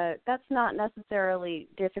course. That's not necessarily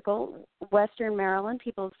difficult. Western Maryland,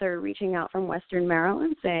 people started reaching out from Western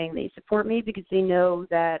Maryland saying they support me because they know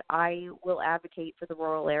that I will advocate for the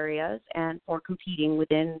rural areas and for competing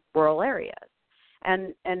within rural areas.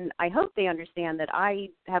 And I hope they understand that I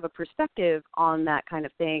have a perspective on that kind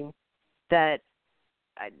of thing that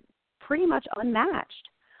pretty much unmatched.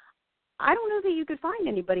 I don't know that you could find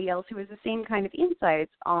anybody else who has the same kind of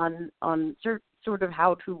insights on sort of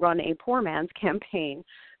how to run a poor man's campaign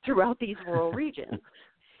throughout these rural regions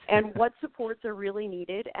and what supports are really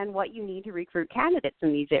needed and what you need to recruit candidates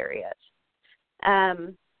in these areas. I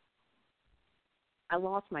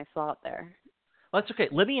lost my thought there. Well, that's okay.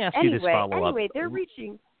 Let me ask you this follow-up. Anyway, they're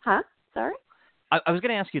reaching... Huh? Sorry? I was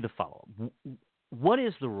going to ask you the follow-up. What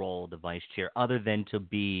is the role of the vice chair other than to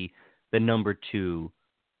be the number 2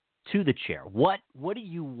 to the chair? What do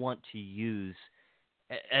you want to use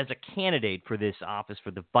as a candidate for this office,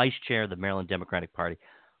 for the vice chair of the Maryland Democratic Party?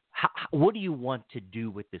 What do you want to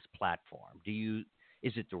do with this platform?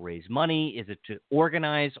 Is it to raise money? Is it to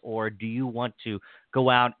organize? Or do you want to go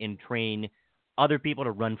out and train other people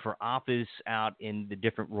to run for office out in the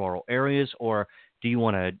different rural areas? Or do you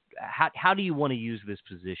want to, how do you want to use this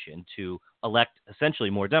position to elect essentially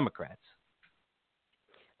more Democrats?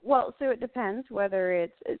 Well, so it depends whether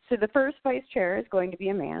so the first vice chair is going to be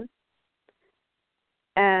a man.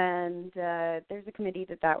 And there's a committee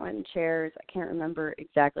that one chairs. I can't remember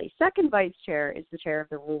exactly. Second vice chair is the chair of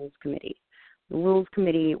the Rules Committee. The Rules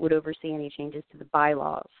Committee would oversee any changes to the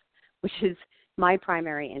bylaws, which is my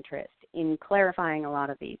primary interest in clarifying a lot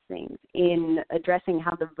of these things, in addressing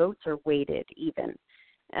how the votes are weighted even.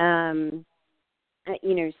 Some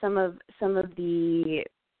of the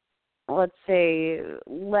let's say,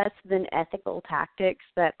 less than ethical tactics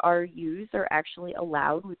that are used are actually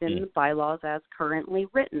allowed within the bylaws as currently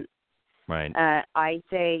written. Right. I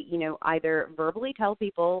say, either verbally tell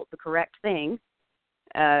people the correct thing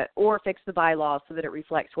or fix the bylaw so that it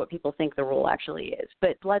reflects what people think the rule actually is.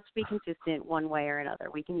 But let's be consistent one way or another.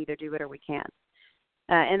 We can either do it or we can't.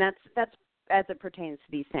 And that's as it pertains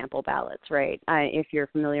to these sample ballots, right? If you're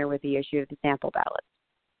familiar with the issue of the sample ballots.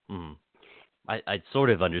 Mm. I sort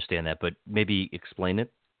of understand that, but maybe explain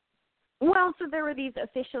it. Well, so there were these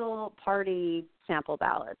official party sample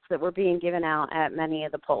ballots that were being given out at many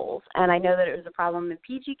of the polls. And I know that it was a problem in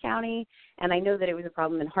PG County, and I know that it was a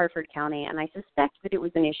problem in Harford County, and I suspect that it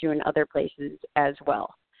was an issue in other places as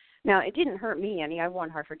well. Now, it didn't hurt me any. I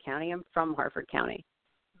won Harford County. I'm from Harford County.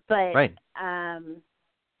 But, right.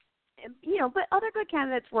 But other good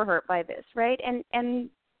candidates were hurt by this, right? And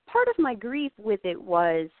part of my grief with it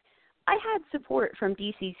was I had support from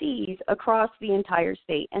DCCs across the entire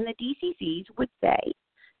state, and the DCCs would say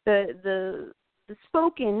the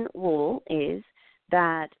spoken rule is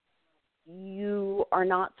that you are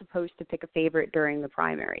not supposed to pick a favorite during the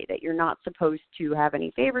primary, that you're not supposed to have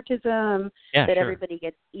any favoritism, that sure. everybody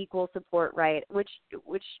gets equal support, right, which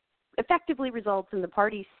effectively results in the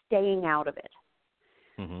party staying out of it.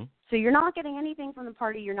 Mm-hmm. So you're not getting anything from the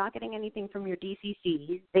party. You're not getting anything from your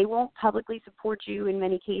DCCs. They won't publicly support you in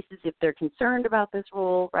many cases if they're concerned about this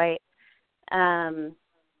rule, right?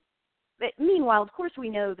 But meanwhile, of course, we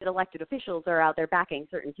know that elected officials are out there backing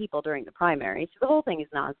certain people during the primary, so the whole thing is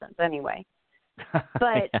nonsense anyway.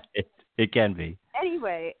 But yeah, it can be.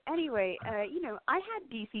 Anyway, I had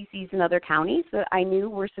DCCs in other counties that I knew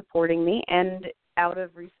were supporting me, and out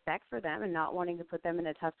of respect for them and not wanting to put them in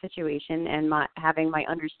a tough situation and having my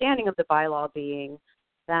understanding of the bylaw being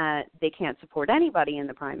that they can't support anybody in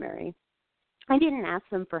the primary, I didn't ask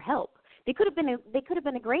them for help. They could have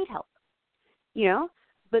been a great help,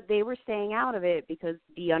 but they were staying out of it because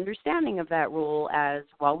the understanding of that rule as,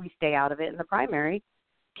 well, we stay out of it in the primary,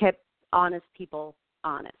 kept honest people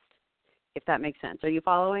honest, if that makes sense. Are you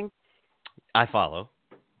following? I follow.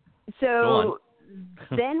 So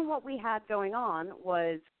then what we had going on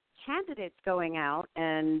was candidates going out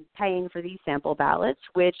and paying for these sample ballots,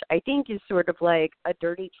 which I think is sort of like a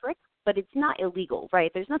dirty trick, but it's not illegal,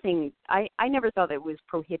 right? There's nothing, I never thought it was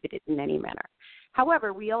prohibited in any manner.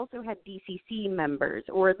 However, we also had DCC members,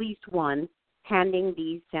 or at least one, handing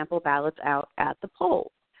these sample ballots out at the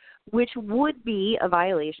polls, which would be a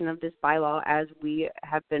violation of this bylaw as we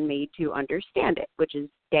have been made to understand it, which is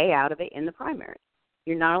stay out of it in the primary.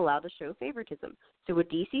 You're not allowed to show favoritism. So a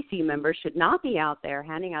DCC member should not be out there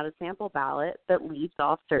handing out a sample ballot that leaves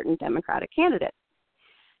off certain Democratic candidates.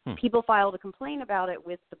 People filed a complaint about it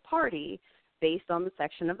with the party based on the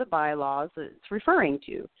section of the bylaws that it's referring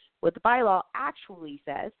to. What the bylaw actually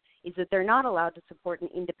says is that they're not allowed to support an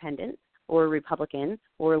independent or a Republican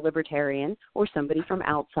or a Libertarian or somebody from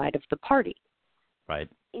outside of the party. Right.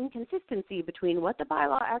 Inconsistency between what the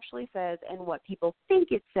bylaw actually says and what people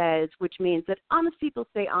think it says, which means that honest people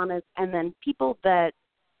stay honest, and then people that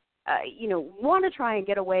want to try and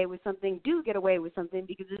get away with something do get away with something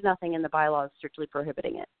because there's nothing in the bylaws strictly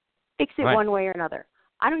prohibiting it. Fix it one way or another.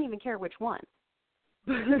 I don't even care which one.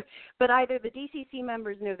 But either the DCC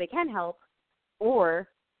members know they can help, or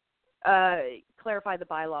clarify the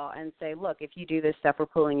bylaw and say, look, if you do this stuff, we're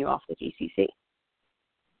pulling you off the DCC.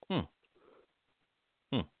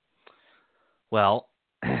 Well,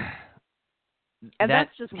 and that's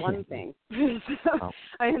just one thing. So,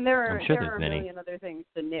 I mean, there are a million other things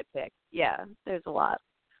to nitpick. Yeah, there's a lot.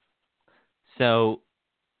 So,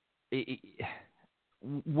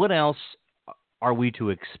 what else are we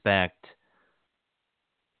to expect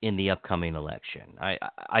in the upcoming election?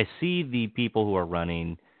 I see the people who are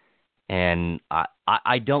running, and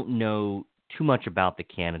I don't know too much about the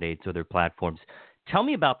candidates or their platforms. Tell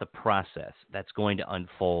me about the process that's going to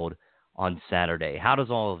unfold on Saturday. How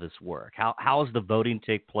does all of this work? How does the voting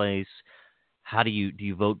take place? How do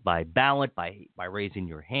you vote by ballot, by raising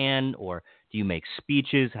your hand, or do you make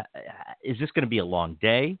speeches? Is this going to be a long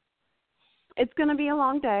day? It's going to be a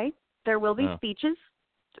long day. There will be speeches.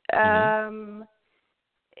 Mm-hmm.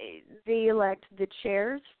 They elect the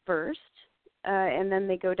chairs first, and then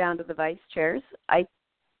they go down to the vice chairs.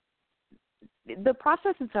 The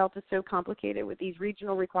process itself is so complicated with these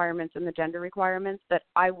regional requirements and the gender requirements that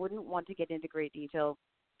I wouldn't want to get into great detail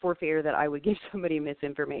for fear that I would give somebody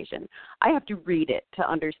misinformation. I have to read it to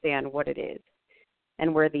understand what it is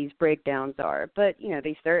and where these breakdowns are. But,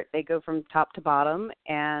 they go from top to bottom,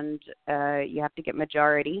 and you have to get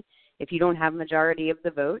majority. If you don't have majority of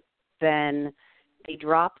the vote, then they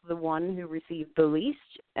drop the one who received the least,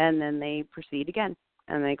 and then they proceed again.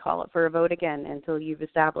 and they call it for a vote again until you've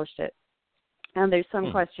established it. And there's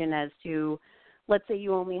some question as to, let's say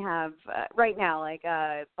you only have, right now, like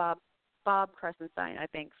Bob Crescenstein, I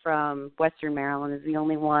think, from Western Maryland is the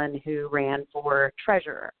only one who ran for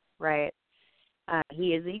treasurer, right?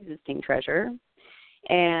 He is the existing treasurer.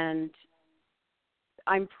 And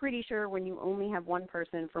I'm pretty sure when you only have one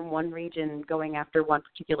person from one region going after one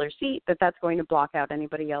particular seat, that's going to block out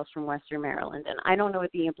anybody else from Western Maryland. And I don't know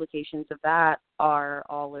what the implications of that are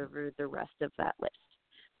all over the rest of that list,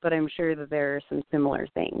 but I'm sure that there are some similar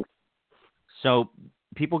things. So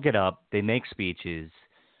people get up, they make speeches,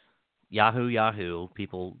 Yahoo, Yahoo.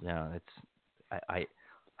 People,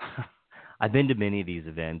 I've been to many of these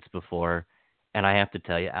events before, and I have to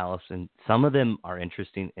tell you, Allison, some of them are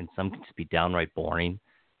interesting, and some can just be downright boring.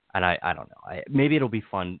 And I don't know. Maybe it'll be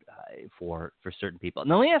fun for certain people.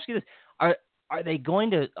 Now, let me ask you this: Are they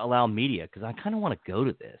going to allow media? Because I kind of want to go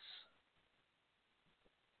to this.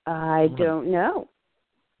 I don't know.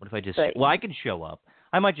 What if I just? Well, I can show up.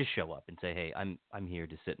 I might just show up and say, "Hey, I'm here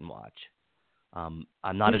to sit and watch. I'm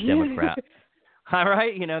not a Democrat." All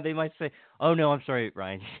right, they might say, "Oh no, I'm sorry,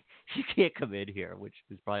 Ryan, you can't come in here," which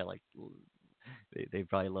is probably like they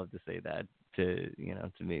probably love to say that to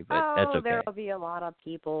me, but that's okay. There'll be a lot of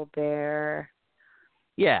people there.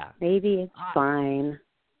 Yeah, maybe it's fine.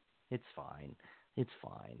 It's fine. It's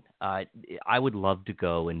fine. I would love to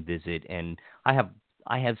go and visit, and I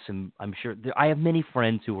have some. I'm sure I have many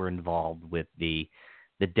friends who are involved with the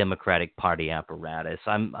Democratic Party apparatus.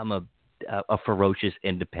 I'm a ferocious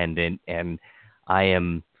independent, and I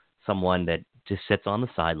am someone that just sits on the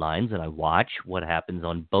sidelines and I watch what happens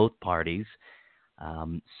on both parties.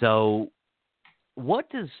 So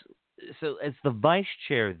as the vice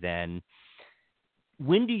chair then,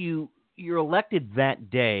 when you're elected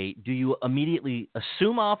that day, do you immediately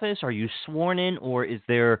assume office? Are you sworn in, or is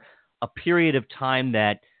there a period of time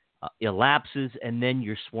that elapses and then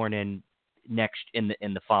you're sworn in next in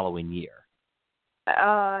the following year?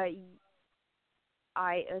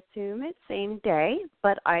 I assume it's same day,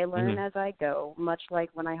 but I learn as I go, much like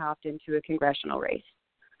when I hopped into a congressional race.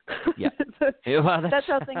 Yeah. That's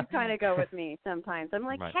how things kind of go with me sometimes. I'm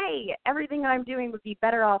like, right. Hey, everything I'm doing would be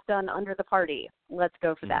better off done under the party. Let's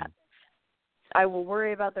go for that. I will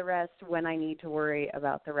worry about the rest when I need to worry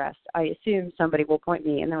about the rest. I assume somebody will point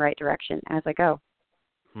me in the right direction as I go.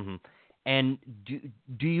 Mm-hmm. And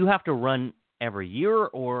do you have to run every year,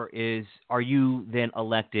 or are you then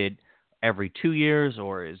elected every 2 years,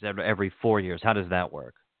 or is that every 4 years? How does that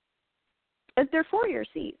work? They're 4-year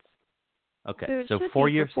seats. Okay, so 4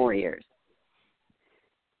 years. 4 years.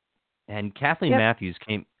 And Kathleen Matthews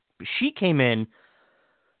came in,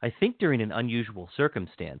 I think, during an unusual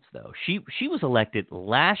circumstance, though. She was elected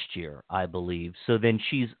last year, I believe, so then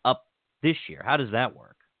she's up this year. How does that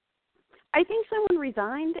work? I think someone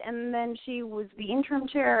resigned, and then she was the interim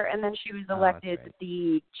chair, and then she was elected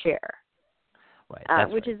the chair. Right,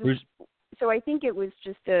 that's which right. So I think it was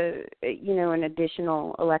just an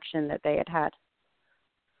additional election that they had.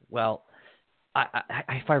 Well,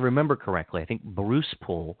 if I remember correctly, I think Bruce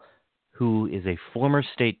Poole, who is a former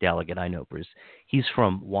state delegate, I know Bruce, he's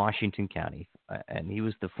from Washington County, and he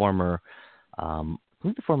was the former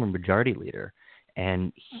majority leader,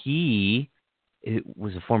 and he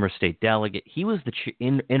was a former state delegate. He was the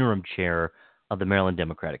interim chair of the Maryland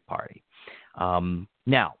Democratic Party.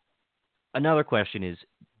 Now, another question is,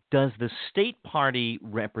 does the state party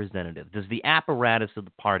representative, does the apparatus of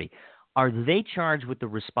the party, are they charged with the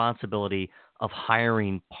responsibility of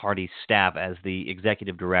hiring party staff as the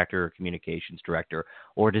executive director or communications director,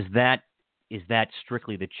 or is that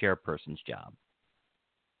strictly the chairperson's job?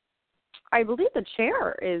 I believe the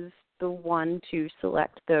chair is the one to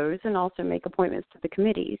select those and also make appointments to the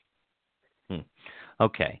committees.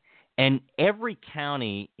 Okay. And every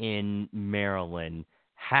county in Maryland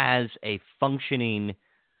has a functioning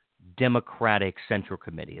Democratic Central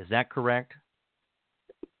Committee. Is that correct?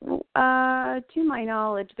 To my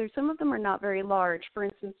knowledge, some of them are not very large. For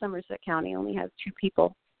instance, Somerset County only has 2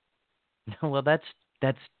 people. Well, that's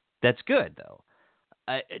good though.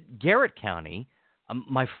 Garrett County,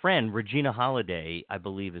 my friend Regina Holliday, I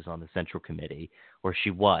believe, is on the Central Committee, or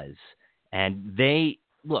she was, and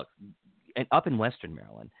up in Western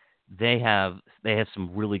Maryland, they have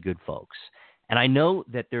some really good folks. And I know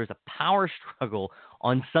that there's a power struggle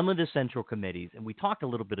on some of the central committees, and we talked a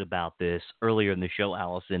little bit about this earlier in the show,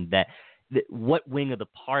 Allison, that what wing of the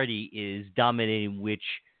party is dominating which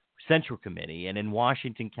central committee. And in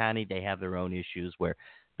Washington County, they have their own issues where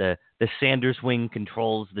the Sanders wing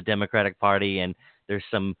controls the Democratic Party, and there's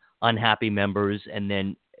some unhappy members. And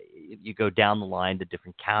then you go down the line to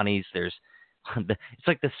different counties. There's it's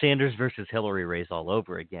like the Sanders versus Hillary race all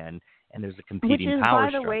over again, and there's a Which competing is, power by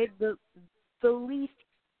the structure. way,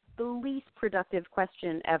 the least productive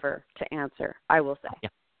question ever to answer, I will say. Yeah.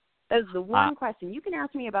 That is the one question. You can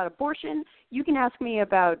ask me about abortion. You can ask me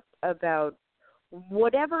about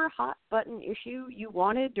whatever hot button issue you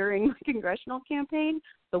wanted during my congressional campaign.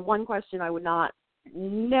 The one question I would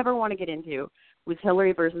never want to get into was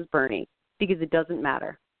Hillary versus Bernie, because it doesn't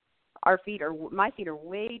matter. My feet are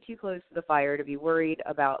way too close to the fire to be worried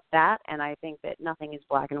about that, and I think that nothing is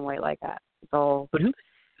black and white like that. It's all, But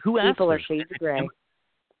who asked people are this? shades of gray.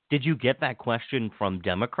 Did you get that question from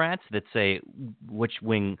Democrats that say which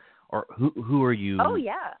wing or who are you? Oh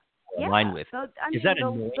yeah, aligned with? So, Is that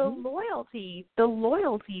annoying? the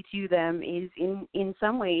loyalty to them is in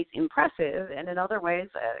some ways impressive, and in other ways,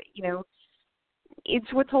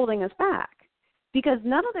 it's what's holding us back, because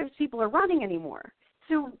none of those people are running anymore.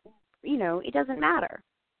 So, it doesn't matter.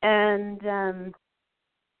 And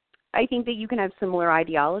I think that you can have similar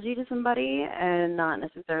ideology to somebody and not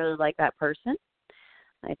necessarily like that person.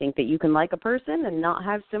 I think that you can like a person and not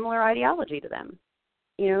have similar ideology to them.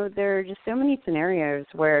 There are just so many scenarios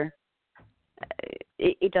where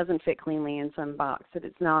it doesn't fit cleanly in some box that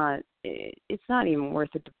it's not even worth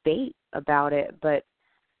a debate about it. But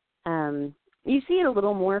you see it a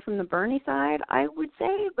little more from the Bernie side, I would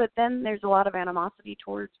say, but then there's a lot of animosity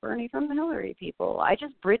towards Bernie from the Hillary people. I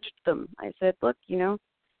just bridged them. I said, look,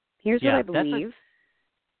 here's what I believe.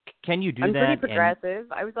 Can you do I'm that? I'm pretty progressive.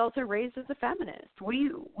 I was also raised as a feminist. What do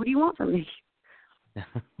you want from me?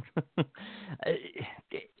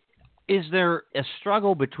 Is there a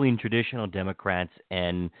struggle between traditional Democrats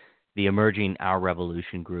and the emerging Our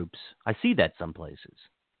Revolution groups? I see that some places.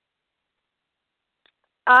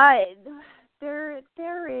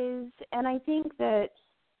 There is, and I think that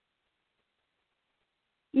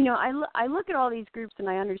I look at all these groups and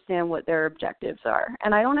I understand what their objectives are,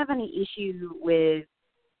 and I don't have any issue with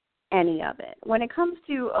any of it. When it comes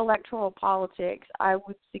to electoral politics, I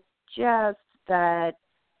would suggest that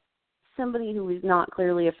somebody who is not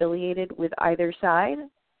clearly affiliated with either side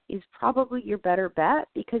is probably your better bet,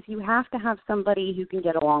 because you have to have somebody who can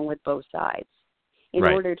get along with both sides in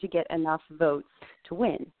order to get enough votes to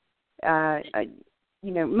win.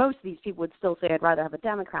 Most of these people would still say I'd rather have a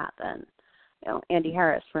Democrat than Andy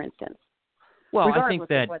Harris, for instance. Well, regardless I think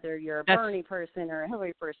that of whether you're a Bernie person or a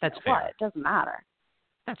Hillary person, that's or fair. what, it doesn't matter.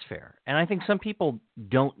 That's fair. And I think some people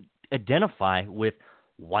don't identify with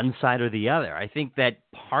one side or the other. I think that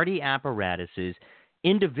party apparatuses,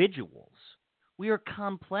 individuals, we are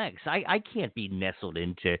complex. I can't be nestled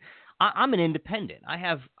into. I'm an independent. I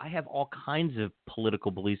have all kinds of political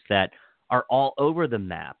beliefs that are all over the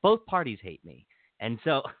map. Both parties hate me, and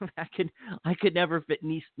so I could never fit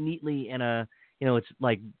neatly in a. It's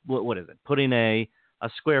like what is it? Putting a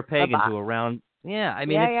square peg into a round. Yeah, I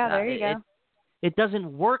mean, there you go. It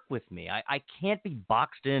doesn't work with me. I can't be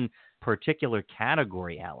boxed in particular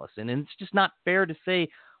category, Allison, and it's just not fair to say,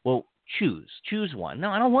 well, choose one. No,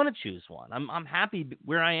 I don't want to choose one. I'm happy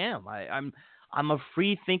where I am. I'm a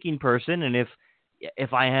free thinking person, and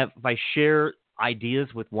if I share ideas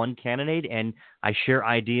with one candidate and I share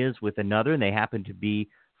ideas with another, and they happen to be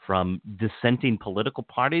from dissenting political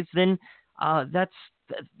parties, then that's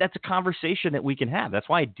a conversation that we can have. That's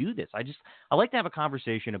why I do this. I like to have a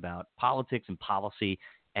conversation about politics and policy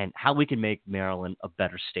and how we can make Maryland a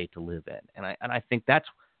better state to live in. And I think that's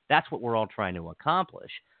what we're all trying to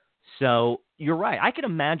accomplish. So you're right. I can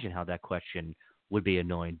imagine how that question would be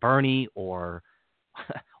annoying, Bernie or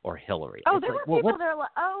Hillary. Oh, it's there like, were people there like,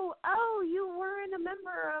 you weren't a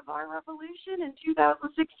member of Our Revolution in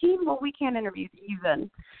 2016? Well, we can't interview you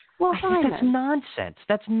then. Well, fine. That's nonsense.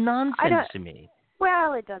 That's nonsense to me.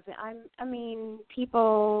 Well, it doesn't. I mean,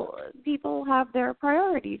 people have their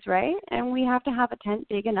priorities, right? And we have to have a tent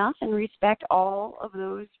big enough and respect all of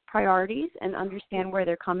those priorities and understand where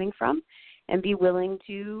they're coming from and be willing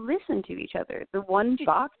to listen to each other. The one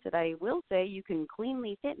box that I will say you can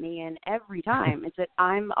cleanly fit me in every time is that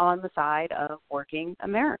I'm on the side of working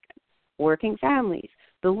Americans, working families,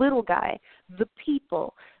 the little guy, the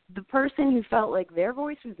people, the person who felt like their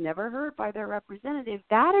voice was never heard by their representative.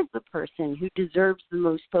 That is the person who deserves the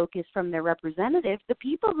most focus from their representative. The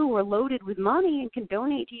people who are loaded with money and can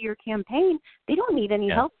donate to your campaign, they don't need any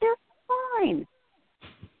help. They're fine.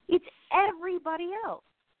 It's everybody else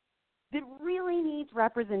that really needs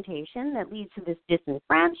representation, that leads to this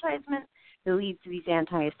disenfranchisement, that leads to these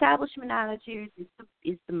anti-establishment attitudes,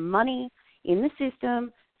 is the money in the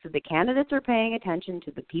system. So the candidates are paying attention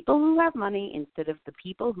to the people who have money instead of the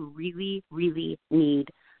people who really, really need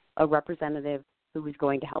a representative who is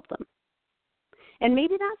going to help them. And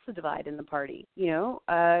maybe that's the divide in the party.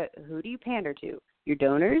 Who do you pander to? Your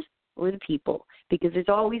donors or the people? Because there's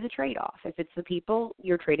always a trade-off. If it's the people,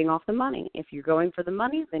 you're trading off the money. If you're going for the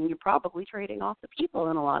money, then you're probably trading off the people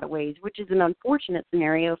in a lot of ways, which is an unfortunate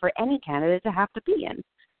scenario for any candidate to have to be in.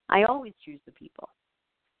 I always choose the people.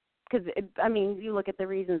 Because, you look at the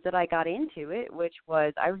reasons that I got into it, which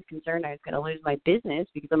was I was concerned I was going to lose my business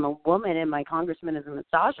because I'm a woman and my congressman is a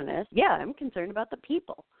misogynist. Yeah, I'm concerned about the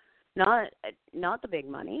people, not the big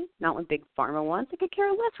money, not what big pharma wants. I could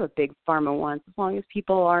care less what big pharma wants as long as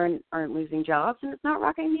people aren't losing jobs and it's not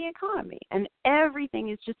rocking the economy. And everything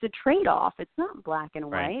is just a trade-off. It's not black and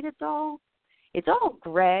white. Right. It's all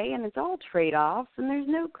gray and it's all trade-offs, and there's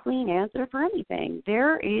no clean answer for anything.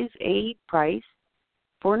 There is a price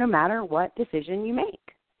for no matter what decision you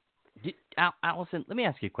make. Allison, let me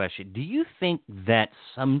ask you a question. Do you think that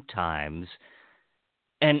sometimes,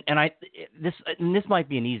 and this might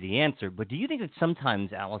be an easy answer, but do you think that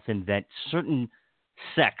sometimes, Allison, that certain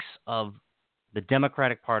sects of the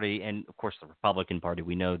Democratic Party and, of course, the Republican Party,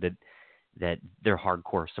 we know that they're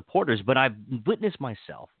hardcore supporters, but I've witnessed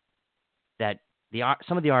myself that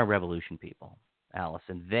some of the Our Revolution people,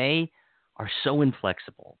 Allison, they are so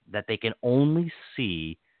inflexible that they can only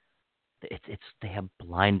see they have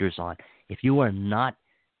blinders on. If you are not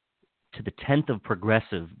to the 10th of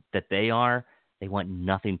progressive that they are, they want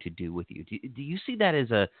nothing to do with you. Do you see that as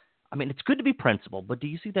it's good to be principled, but do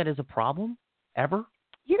you see that as a problem ever?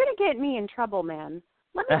 You're going to get me in trouble, man.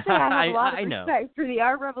 Let me say I have a lot of respect for the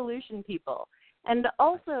Our Revolution people. And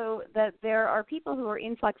also that there are people who are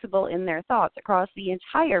inflexible in their thoughts across the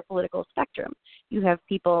entire political spectrum. You have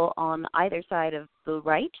people on either side of the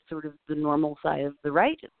right, sort of the normal side of the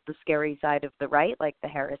right, the scary side of the right, like the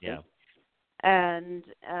Harris. Yeah. And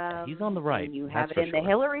he's on the right. And you have it in the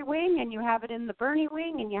Hillary wing, and you have it in the Bernie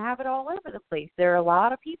wing, and you have it all over the place. There are a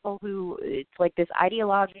lot of people who it's like this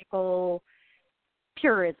ideological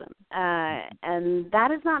purism, and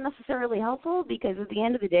that is not necessarily helpful because at the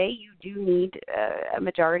end of the day, you do need a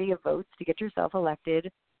majority of votes to get yourself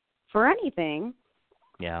elected for anything.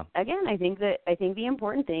 Yeah. Again, I think the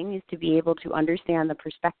important thing is to be able to understand the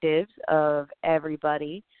perspectives of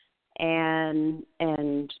everybody and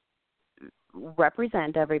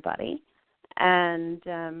represent everybody, and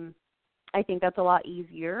I think that's a lot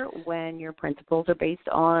easier when your principles are based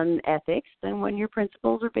on ethics than when your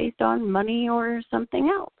principles are based on money or something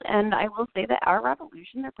else. And I will say that Our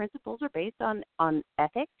Revolution, their principles are based on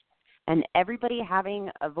ethics and everybody having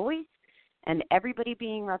a voice and everybody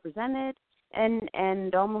being represented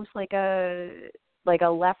and almost like a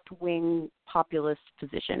left-wing populist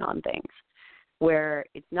position on things where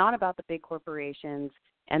it's not about the big corporations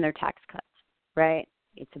and their tax cuts, right?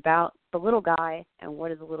 It's about the little guy and what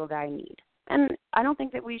does the little guy need. And I don't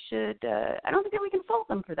think that we should, I don't think that we can fault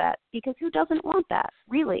them for that because who doesn't want that,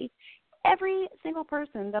 really? Every single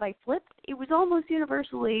person that I flipped, it was almost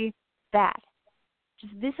universally that.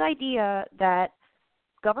 Just this idea that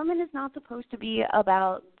government is not supposed to be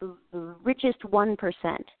about the richest 1%.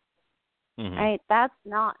 Mm-hmm. Right? That's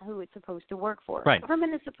not who it's supposed to work for. Right.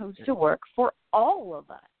 Government is supposed to work for all of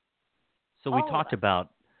us. So we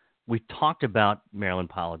talked about Maryland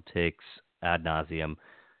politics ad nauseum,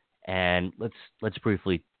 and let's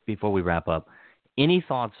briefly, before we wrap up, any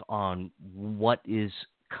thoughts on what is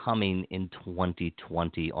coming in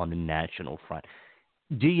 2020 on the national front?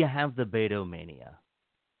 Do you have the Beto mania?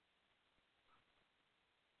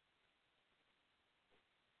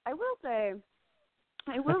 I will say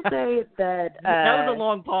that that was a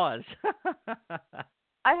long pause.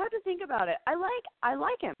 I had to think about it. I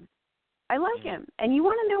like him. I like him. And you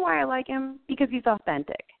want to know why I like him? Because he's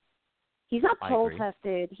authentic. He's not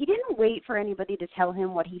poll-tested. He didn't wait for anybody to tell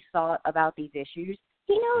him what he thought about these issues.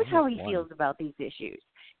 He knows how he feels about these issues.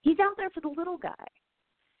 He's out there for the little guy.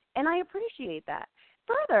 And I appreciate that.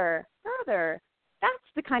 Further, that's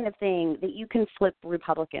the kind of thing that you can flip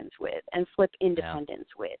Republicans with and flip independents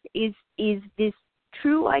with, is this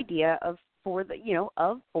true idea of for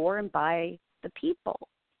and by the people.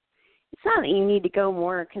 It's not that you need to go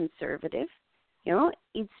more conservative.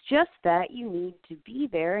 It's just that you need to be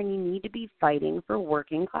there and you need to be fighting for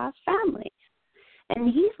working class families.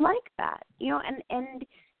 And he's like that, and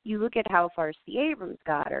you look at how far Stacey Abrams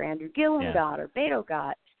got or Andrew Gillum got or Beto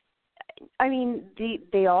got. I mean,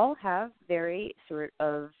 they all have very sort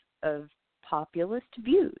of populist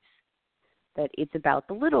views that it's about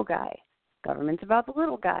the little guy. Government's about the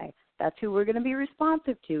little guy. That's who we're going to be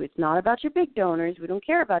responsive to. It's not about your big donors. We don't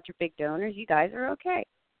care about your big donors. You guys are okay.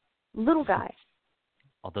 Little guy.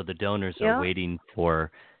 Although the donors are waiting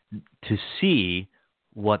to see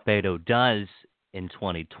what Beto does in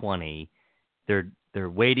 2020, they're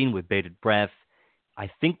waiting with bated breath. I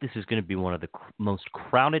think this is going to be one of the most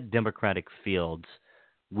crowded Democratic fields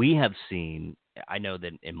we have seen. I know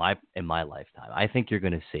that in my lifetime, I think you're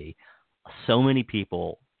going to see so many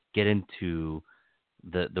people get into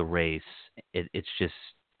the race.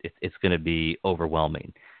 It's going to be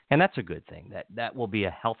overwhelming, and that's a good thing. That will be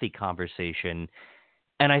a healthy conversation,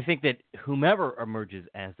 and I think that whomever emerges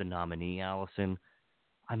as the nominee, Allison,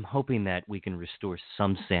 I'm hoping that we can restore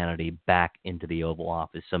some sanity back into the Oval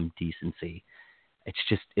Office, some decency.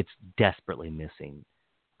 It's desperately missing.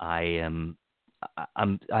 I am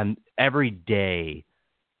I'm every day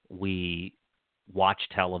we watch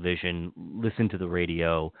television, listen to the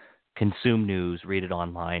radio, consume news, read it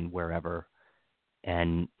online, wherever,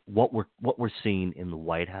 and what we're seeing in the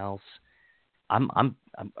White House, I'm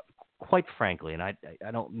quite frankly, and I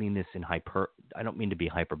don't mean this I don't mean to be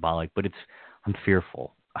hyperbolic, but I'm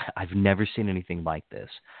fearful. I've never seen anything like this.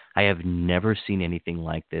 I have never seen anything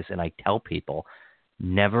like this, and I tell people,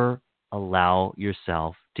 never allow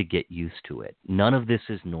yourself to get used to it. None of this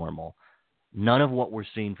is normal. None of what we're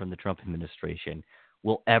seeing from the Trump administration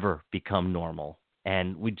will ever become normal.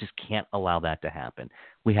 And we just can't allow that to happen.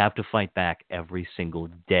 We have to fight back every single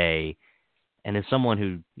day. And as someone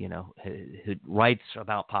who writes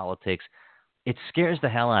about politics, it scares the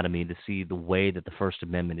hell out of me to see the way that the First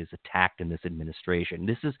Amendment is attacked in this administration.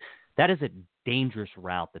 That is a dangerous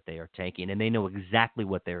route that they are taking, and they know exactly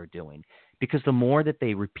what they are doing. Because the more that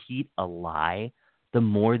they repeat a lie, the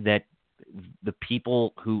more that the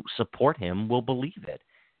people who support him will believe it.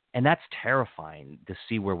 And that's terrifying to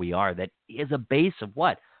see where we are. That is a base of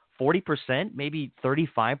what? 40%, maybe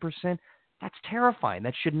 35%? That's terrifying.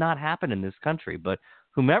 That should not happen in this country. But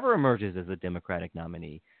whomever emerges as a Democratic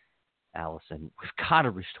nominee, Allison, we've got to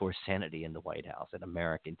restore sanity in the White House and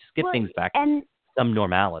America. Just get things back to some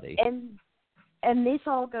normality. And this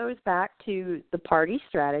all goes back to the party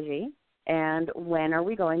strategy. And when are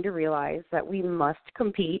we going to realize that we must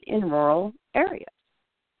compete in rural areas?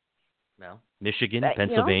 Well, Michigan,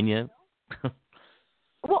 Pennsylvania,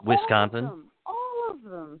 Wisconsin. All of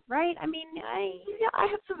them, right? I mean, I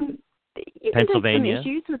have some Pennsylvania.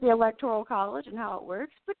 Some issues with the Electoral College and how it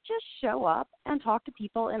works, but just show up and talk to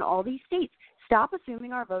people in all these states. Stop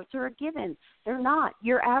assuming our votes are a given. They're not.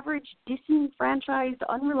 Your average disenfranchised,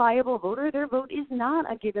 unreliable voter, their vote is not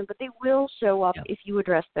a given, but they will show up if you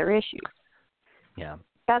address their issues. Yeah.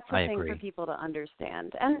 That's the I thing agree. for people to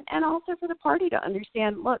understand. And also for the party to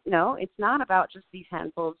understand, look, no, it's not about just these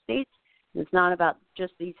handful of states. It's not about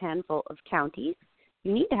just these handful of counties.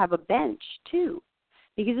 You need to have a bench, too,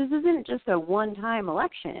 because this isn't just a one-time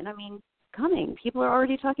election. I mean, people are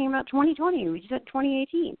already talking about 2020. We just had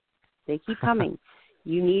 2018. They keep coming.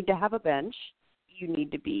 You need to have a bench. You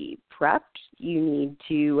need to be prepped. You need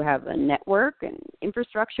to have a network and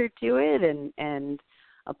infrastructure to it and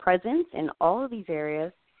a presence in all of these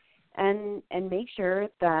areas, and make sure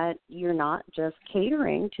that you're not just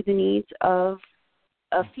catering to the needs of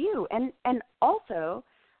a few. And also,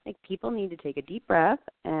 like, people need to take a deep breath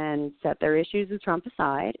and set their issues with Trump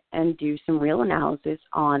aside and do some real analysis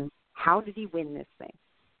on how did he win this thing?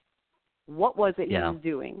 What was it he was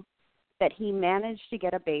doing that he managed to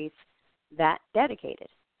get a base that dedicated?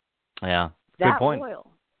 Yeah, that good point. Loyal?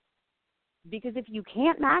 Because if you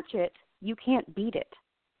can't match it, you can't beat it.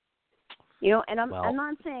 And I'm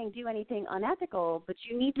not saying do anything unethical, but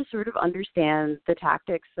you need to sort of understand the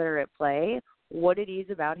tactics that are at play, what it is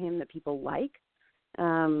about him that people like.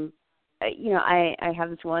 I have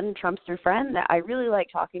this one Trumpster friend that I really like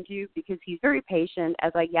talking to because he's very patient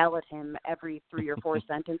as I yell at him every 3 or 4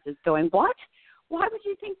 sentences going, what? Why would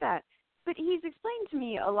you think that? But he's explained to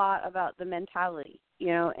me a lot about the mentality,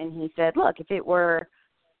 and he said, look, if it were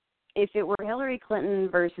Hillary Clinton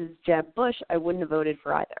versus Jeb Bush, I wouldn't have voted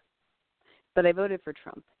for either. But I voted for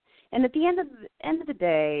Trump. And at the end of the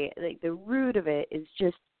day, like, the root of it is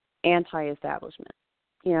just anti-establishment,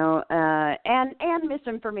 and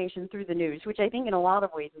misinformation through the news, which I think in a lot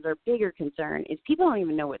of ways is our bigger concern, is people don't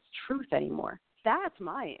even know what's truth anymore. That's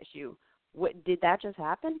my issue. What did that just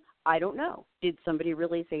happen? I don't know. Did somebody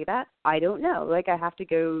really say that? I don't know. Like, I have to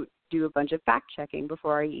go do a bunch of fact checking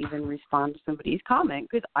before I even respond to somebody's comment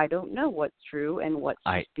because I don't know what's true and what's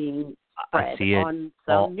just being spread on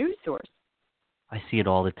some news source. I see it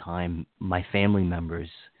all the time. My family members,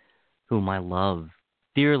 whom I love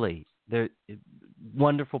dearly, they're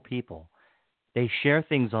wonderful people. They share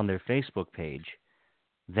things on their Facebook page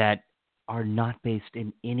that are not based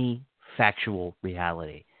in any factual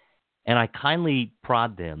reality. And I kindly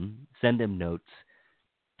prod them, send them notes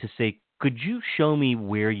to say, could you show me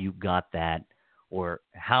where you got that or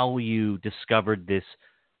how you discovered this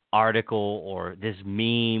article or this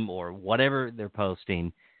meme or whatever they're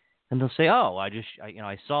posting? And they'll say, "Oh,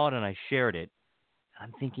 I saw it and I shared it."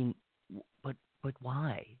 I'm thinking, but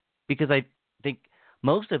why? Because I think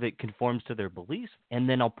most of it conforms to their beliefs, and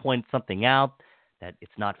then I'll point something out that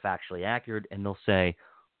it's not factually accurate, and they'll say,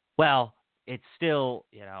 "Well, it's still,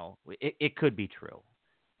 it could be true."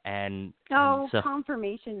 And Oh, so,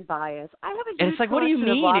 confirmation bias. I have a and it's huge like, what do you collection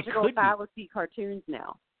of mean it logical could be? fallacy cartoons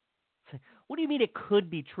now. What do you mean it could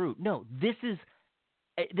be true? No, this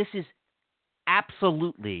is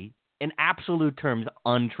absolutely, in absolute terms,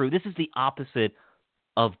 untrue. This is the opposite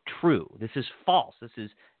of true. This is false. This is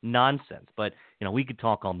nonsense. But we could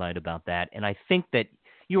talk all night about that. And I think that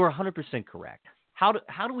you are 100% correct. How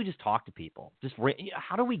do we just talk to people?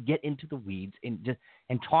 How do we get into the weeds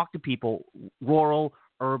and talk to people, rural,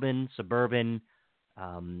 urban, suburban,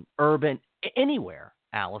 urban, anywhere?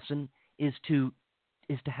 Allison, is to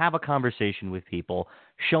have a conversation with people,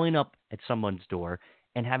 showing up at someone's door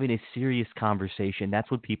and having a serious conversation.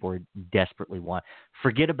 That's what people desperately want.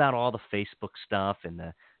 Forget about all the Facebook stuff and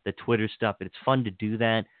the Twitter stuff. It's fun to do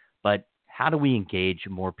that, but how do we engage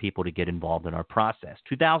more people to get involved in our process?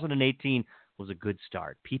 2018 was a good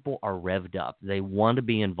start. People are revved up. They want to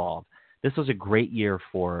be involved. This was a great year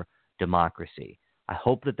for democracy. I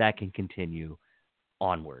hope that can continue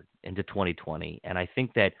onward into 2020. And I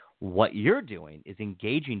think that what you're doing is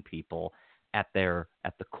engaging people at the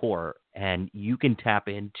core, and you can tap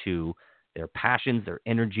into their passions, their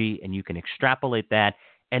energy, and you can extrapolate that.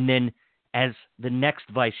 And then as the next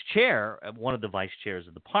vice chair, one of the vice chairs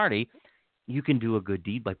of the party, you can do a good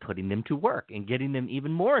deed by putting them to work and getting them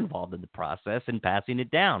even more involved in the process and passing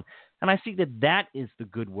it down. And I see that is the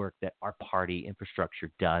good work that our party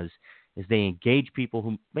infrastructure does, is they engage people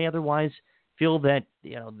who may otherwise feel that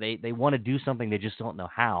they want to do something, they just don't know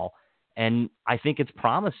how. And I think it's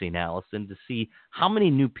promising, Allison, to see how many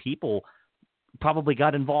new people probably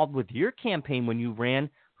got involved with your campaign when you ran,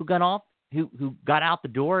 who got out the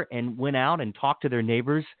door and went out and talked to their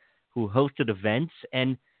neighbors, who hosted events,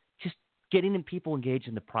 and just getting people engaged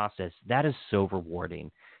in the process. That is so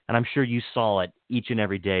rewarding. And I'm sure you saw it each and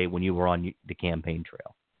every day when you were on the campaign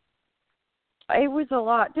trail. It was a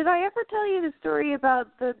lot. Did I ever tell you the story about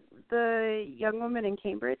the young woman in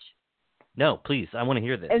Cambridge? No, please. I want to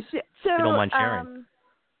hear this. So, if you don't mind sharing.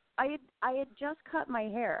 I had just cut my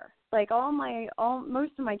hair. Like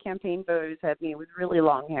most of my campaign photos had me with really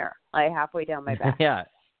long hair, like halfway down my back. Yeah,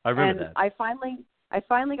 I remember that. I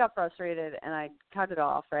finally got frustrated and I cut it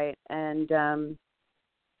off, right? And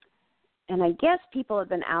I guess people had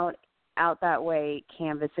been out that way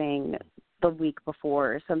canvassing the week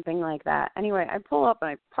before or something like that. Anyway, I pull up and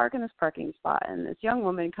I park in this parking spot, and this young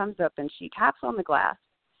woman comes up and she taps on the glass,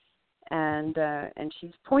 and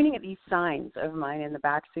she's pointing at these signs of mine in the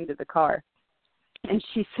back seat of the car, and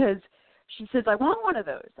she says, "I want one of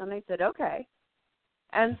those." And I said, "Okay."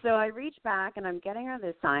 And so I reach back and I'm getting her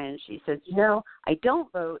this sign, and she says, "I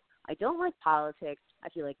don't vote. I don't like politics. I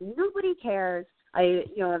feel like nobody cares. I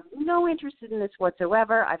have no interest in this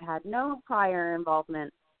whatsoever. I've had no prior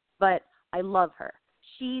involvement, but I love her.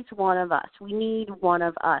 She's one of us. We need one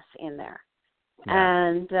of us in there."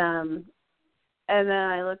 Yeah. And then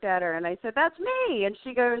I looked at her and I said, "That's me." And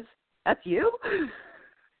she goes, "That's you?"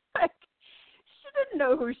 Like, she didn't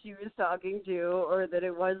know who she was talking to or that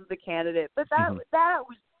it was the candidate. But that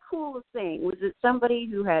was the coolest thing, was that somebody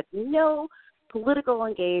who had no political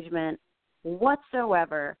engagement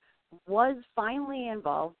whatsoever was finally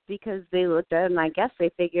involved because they looked at it, and I guess they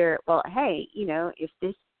figure, well, hey,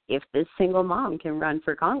 if this single mom can run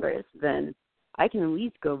for Congress, then I can at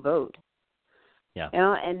least go vote. Yeah.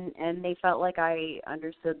 And they felt like I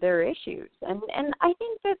understood their issues. And I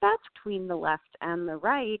think that's between the left and the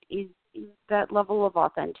right is that level of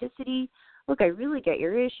authenticity. Look, I really get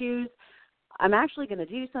your issues. I'm actually going to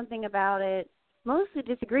do something about it. Most of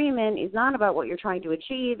the disagreement is not about what you're trying to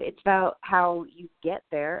achieve. It's about how you get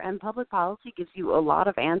there. And public policy gives you a lot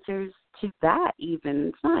of answers to that even.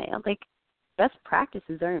 It's not like best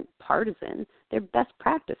practices aren't partisan. They're best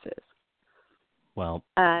practices. Well,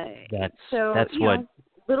 that's what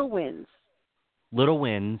little wins. Little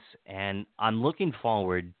wins, and I'm looking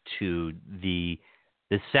forward to the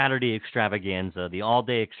Saturday extravaganza, the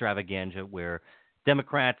all-day extravaganza, where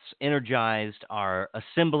Democrats, energized, are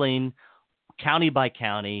assembling county by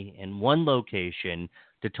county in one location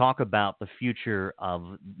to talk about the future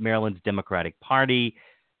of Maryland's Democratic Party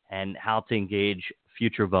and how to engage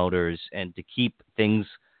future voters and to keep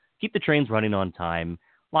the trains running on time.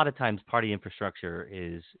 A lot of times, party infrastructure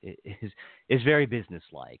is very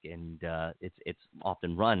businesslike, and it's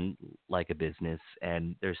often run like a business.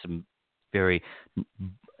 And there's some very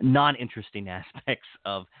non-interesting aspects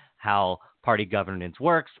of how party governance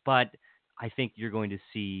works. But I think you're going to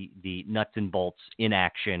see the nuts and bolts in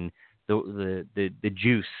action, the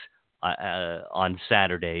juice on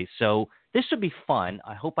Saturday. So this should be fun.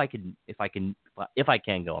 I hope if I can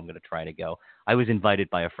go, I'm going to try to go. I was invited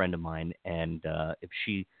by a friend of mine, and if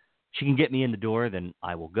she can get me in the door, then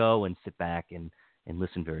I will go and sit back and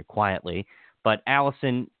listen very quietly. But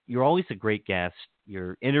Allison, you're always a great guest.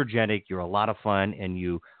 You're energetic. You're a lot of fun, and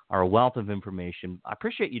you are a wealth of information. I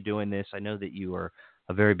appreciate you doing this. I know that you are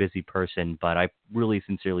a very busy person, but I really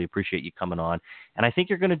sincerely appreciate you coming on. And I think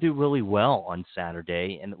you're going to do really well on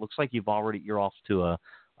Saturday. And it looks like you're off to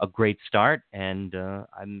a great start. And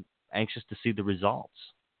I'm anxious to see the results.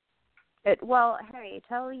 Well, hey,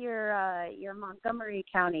 tell your Montgomery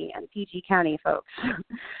County and PG County folks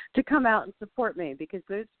to come out and support me, because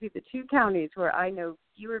those would be the two counties where I know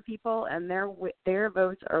fewer people, and their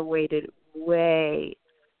votes are weighted way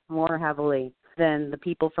more heavily than the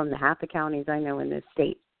people from the half the counties I know in this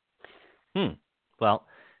state. Well,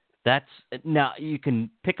 now you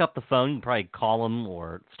can pick up the phone and probably call them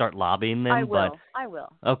or start lobbying them. I will.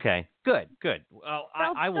 Okay, good. Well,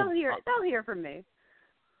 I will. They'll hear from me.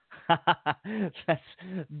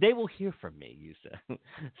 They will hear from me, you said.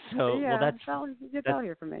 So, yeah, well, they'll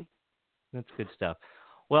hear from me. That's good stuff.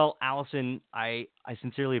 Well, Allison, I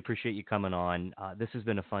sincerely appreciate you coming on. This has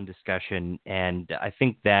been a fun discussion, and I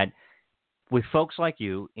think that with folks like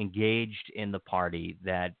you engaged in the party,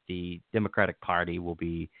 that the Democratic Party will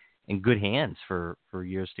be in good hands for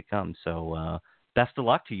years to come. So best of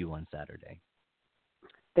luck to you on Saturday.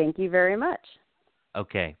 Thank you very much.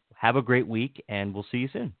 Okay. Have a great week, and we'll see you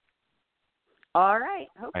soon. All right.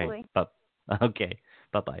 Hopefully. All right. Okay.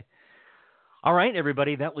 Bye-bye. All right,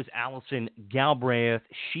 everybody. That was Allison Galbraith.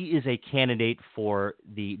 She is a candidate for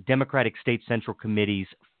the Democratic State Central Committee's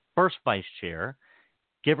first vice chair.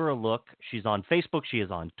 Give her a look. She's on Facebook. She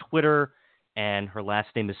is on Twitter. And her last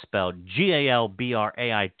name is spelled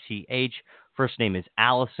Galbraith. First name is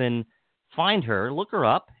Allison. Find her, look her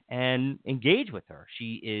up, and engage with her.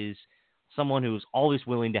 She is someone who's always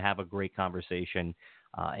willing to have a great conversation,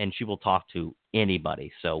 and she will talk to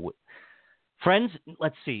anybody. So, friends,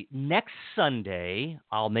 let's see. Next Sunday,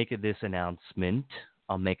 I'll make this announcement.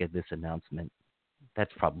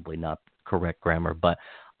 That's probably not correct grammar, but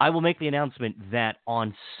I will make the announcement that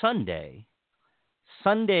on Sunday,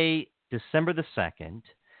 December the 2nd,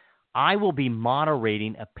 I will be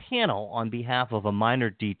moderating a panel on behalf of a minor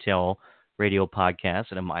detail radio podcast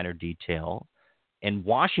and a minor detail in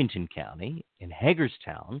Washington County, in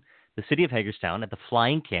Hagerstown, the city of Hagerstown, at the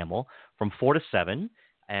Flying Camel from 4 to 7.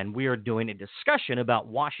 And we are doing a discussion about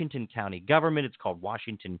Washington County government. It's called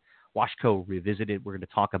WashCo Revisited. We're going to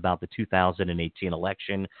talk about the 2018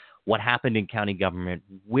 election, what happened in county government,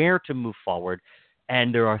 where to move forward.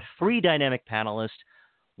 And there are 3 dynamic panelists,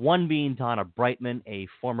 one being Donna Brightman, a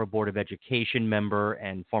former Board of Education member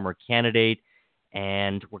and former candidate.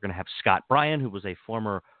 And we're going to have Scott Bryan, who was a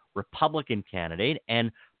former Republican candidate,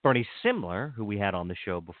 and Bernie Simler, who we had on the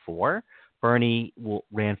show before. Bernie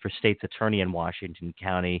ran for state's attorney in Washington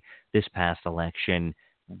County this past election.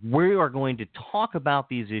 We are going to talk about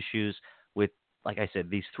these issues with, like I said,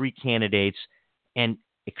 these 3 candidates and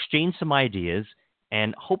exchange some ideas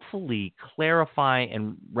and hopefully clarify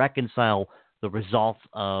and reconcile the results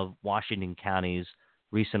of Washington County's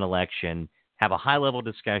recent election, have a high-level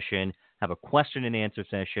discussion, have a question and answer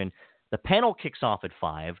session. The panel kicks off at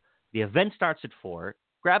 5. The event starts at 4.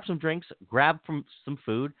 Grab some drinks, grab some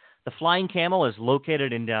food. The Flying Camel is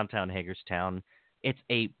located in downtown Hagerstown. It's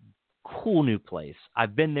a cool new place.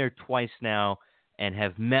 I've been there twice now and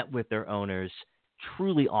have met with their owners.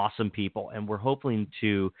 Truly awesome people, and we're hoping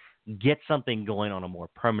to get something going on a more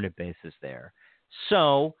permanent basis there.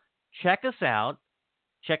 So check us out.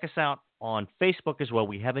 Check us out on Facebook as well.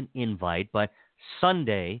 We have an invite, but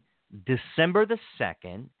Sunday, December the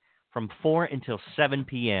 2nd, from 4 until 7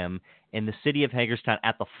 p.m. in the city of Hagerstown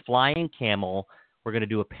at the Flying Camel. We're going to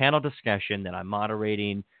do a panel discussion that I'm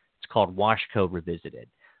moderating. It's called WashCo Revisited.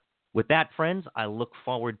 With that, friends, I look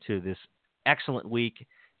forward to this excellent week.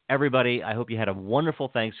 Everybody, I hope you had a wonderful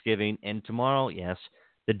Thanksgiving. And tomorrow, yes,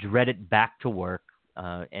 the dreaded back to work.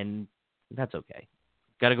 And that's okay.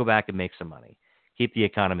 Got to go back and make some money. Keep the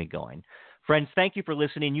economy going. Friends, thank you for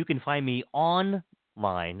listening. You can find me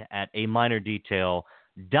online at aminordetail.com.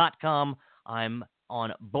 I'm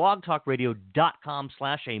on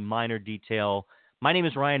blogtalkradio.com/aminordetail. My name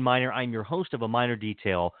is Ryan Miner. I'm your host of A Minor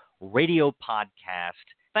Detail radio podcast.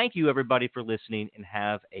 Thank you, everybody, for listening, and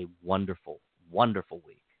have a wonderful, wonderful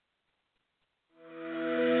week.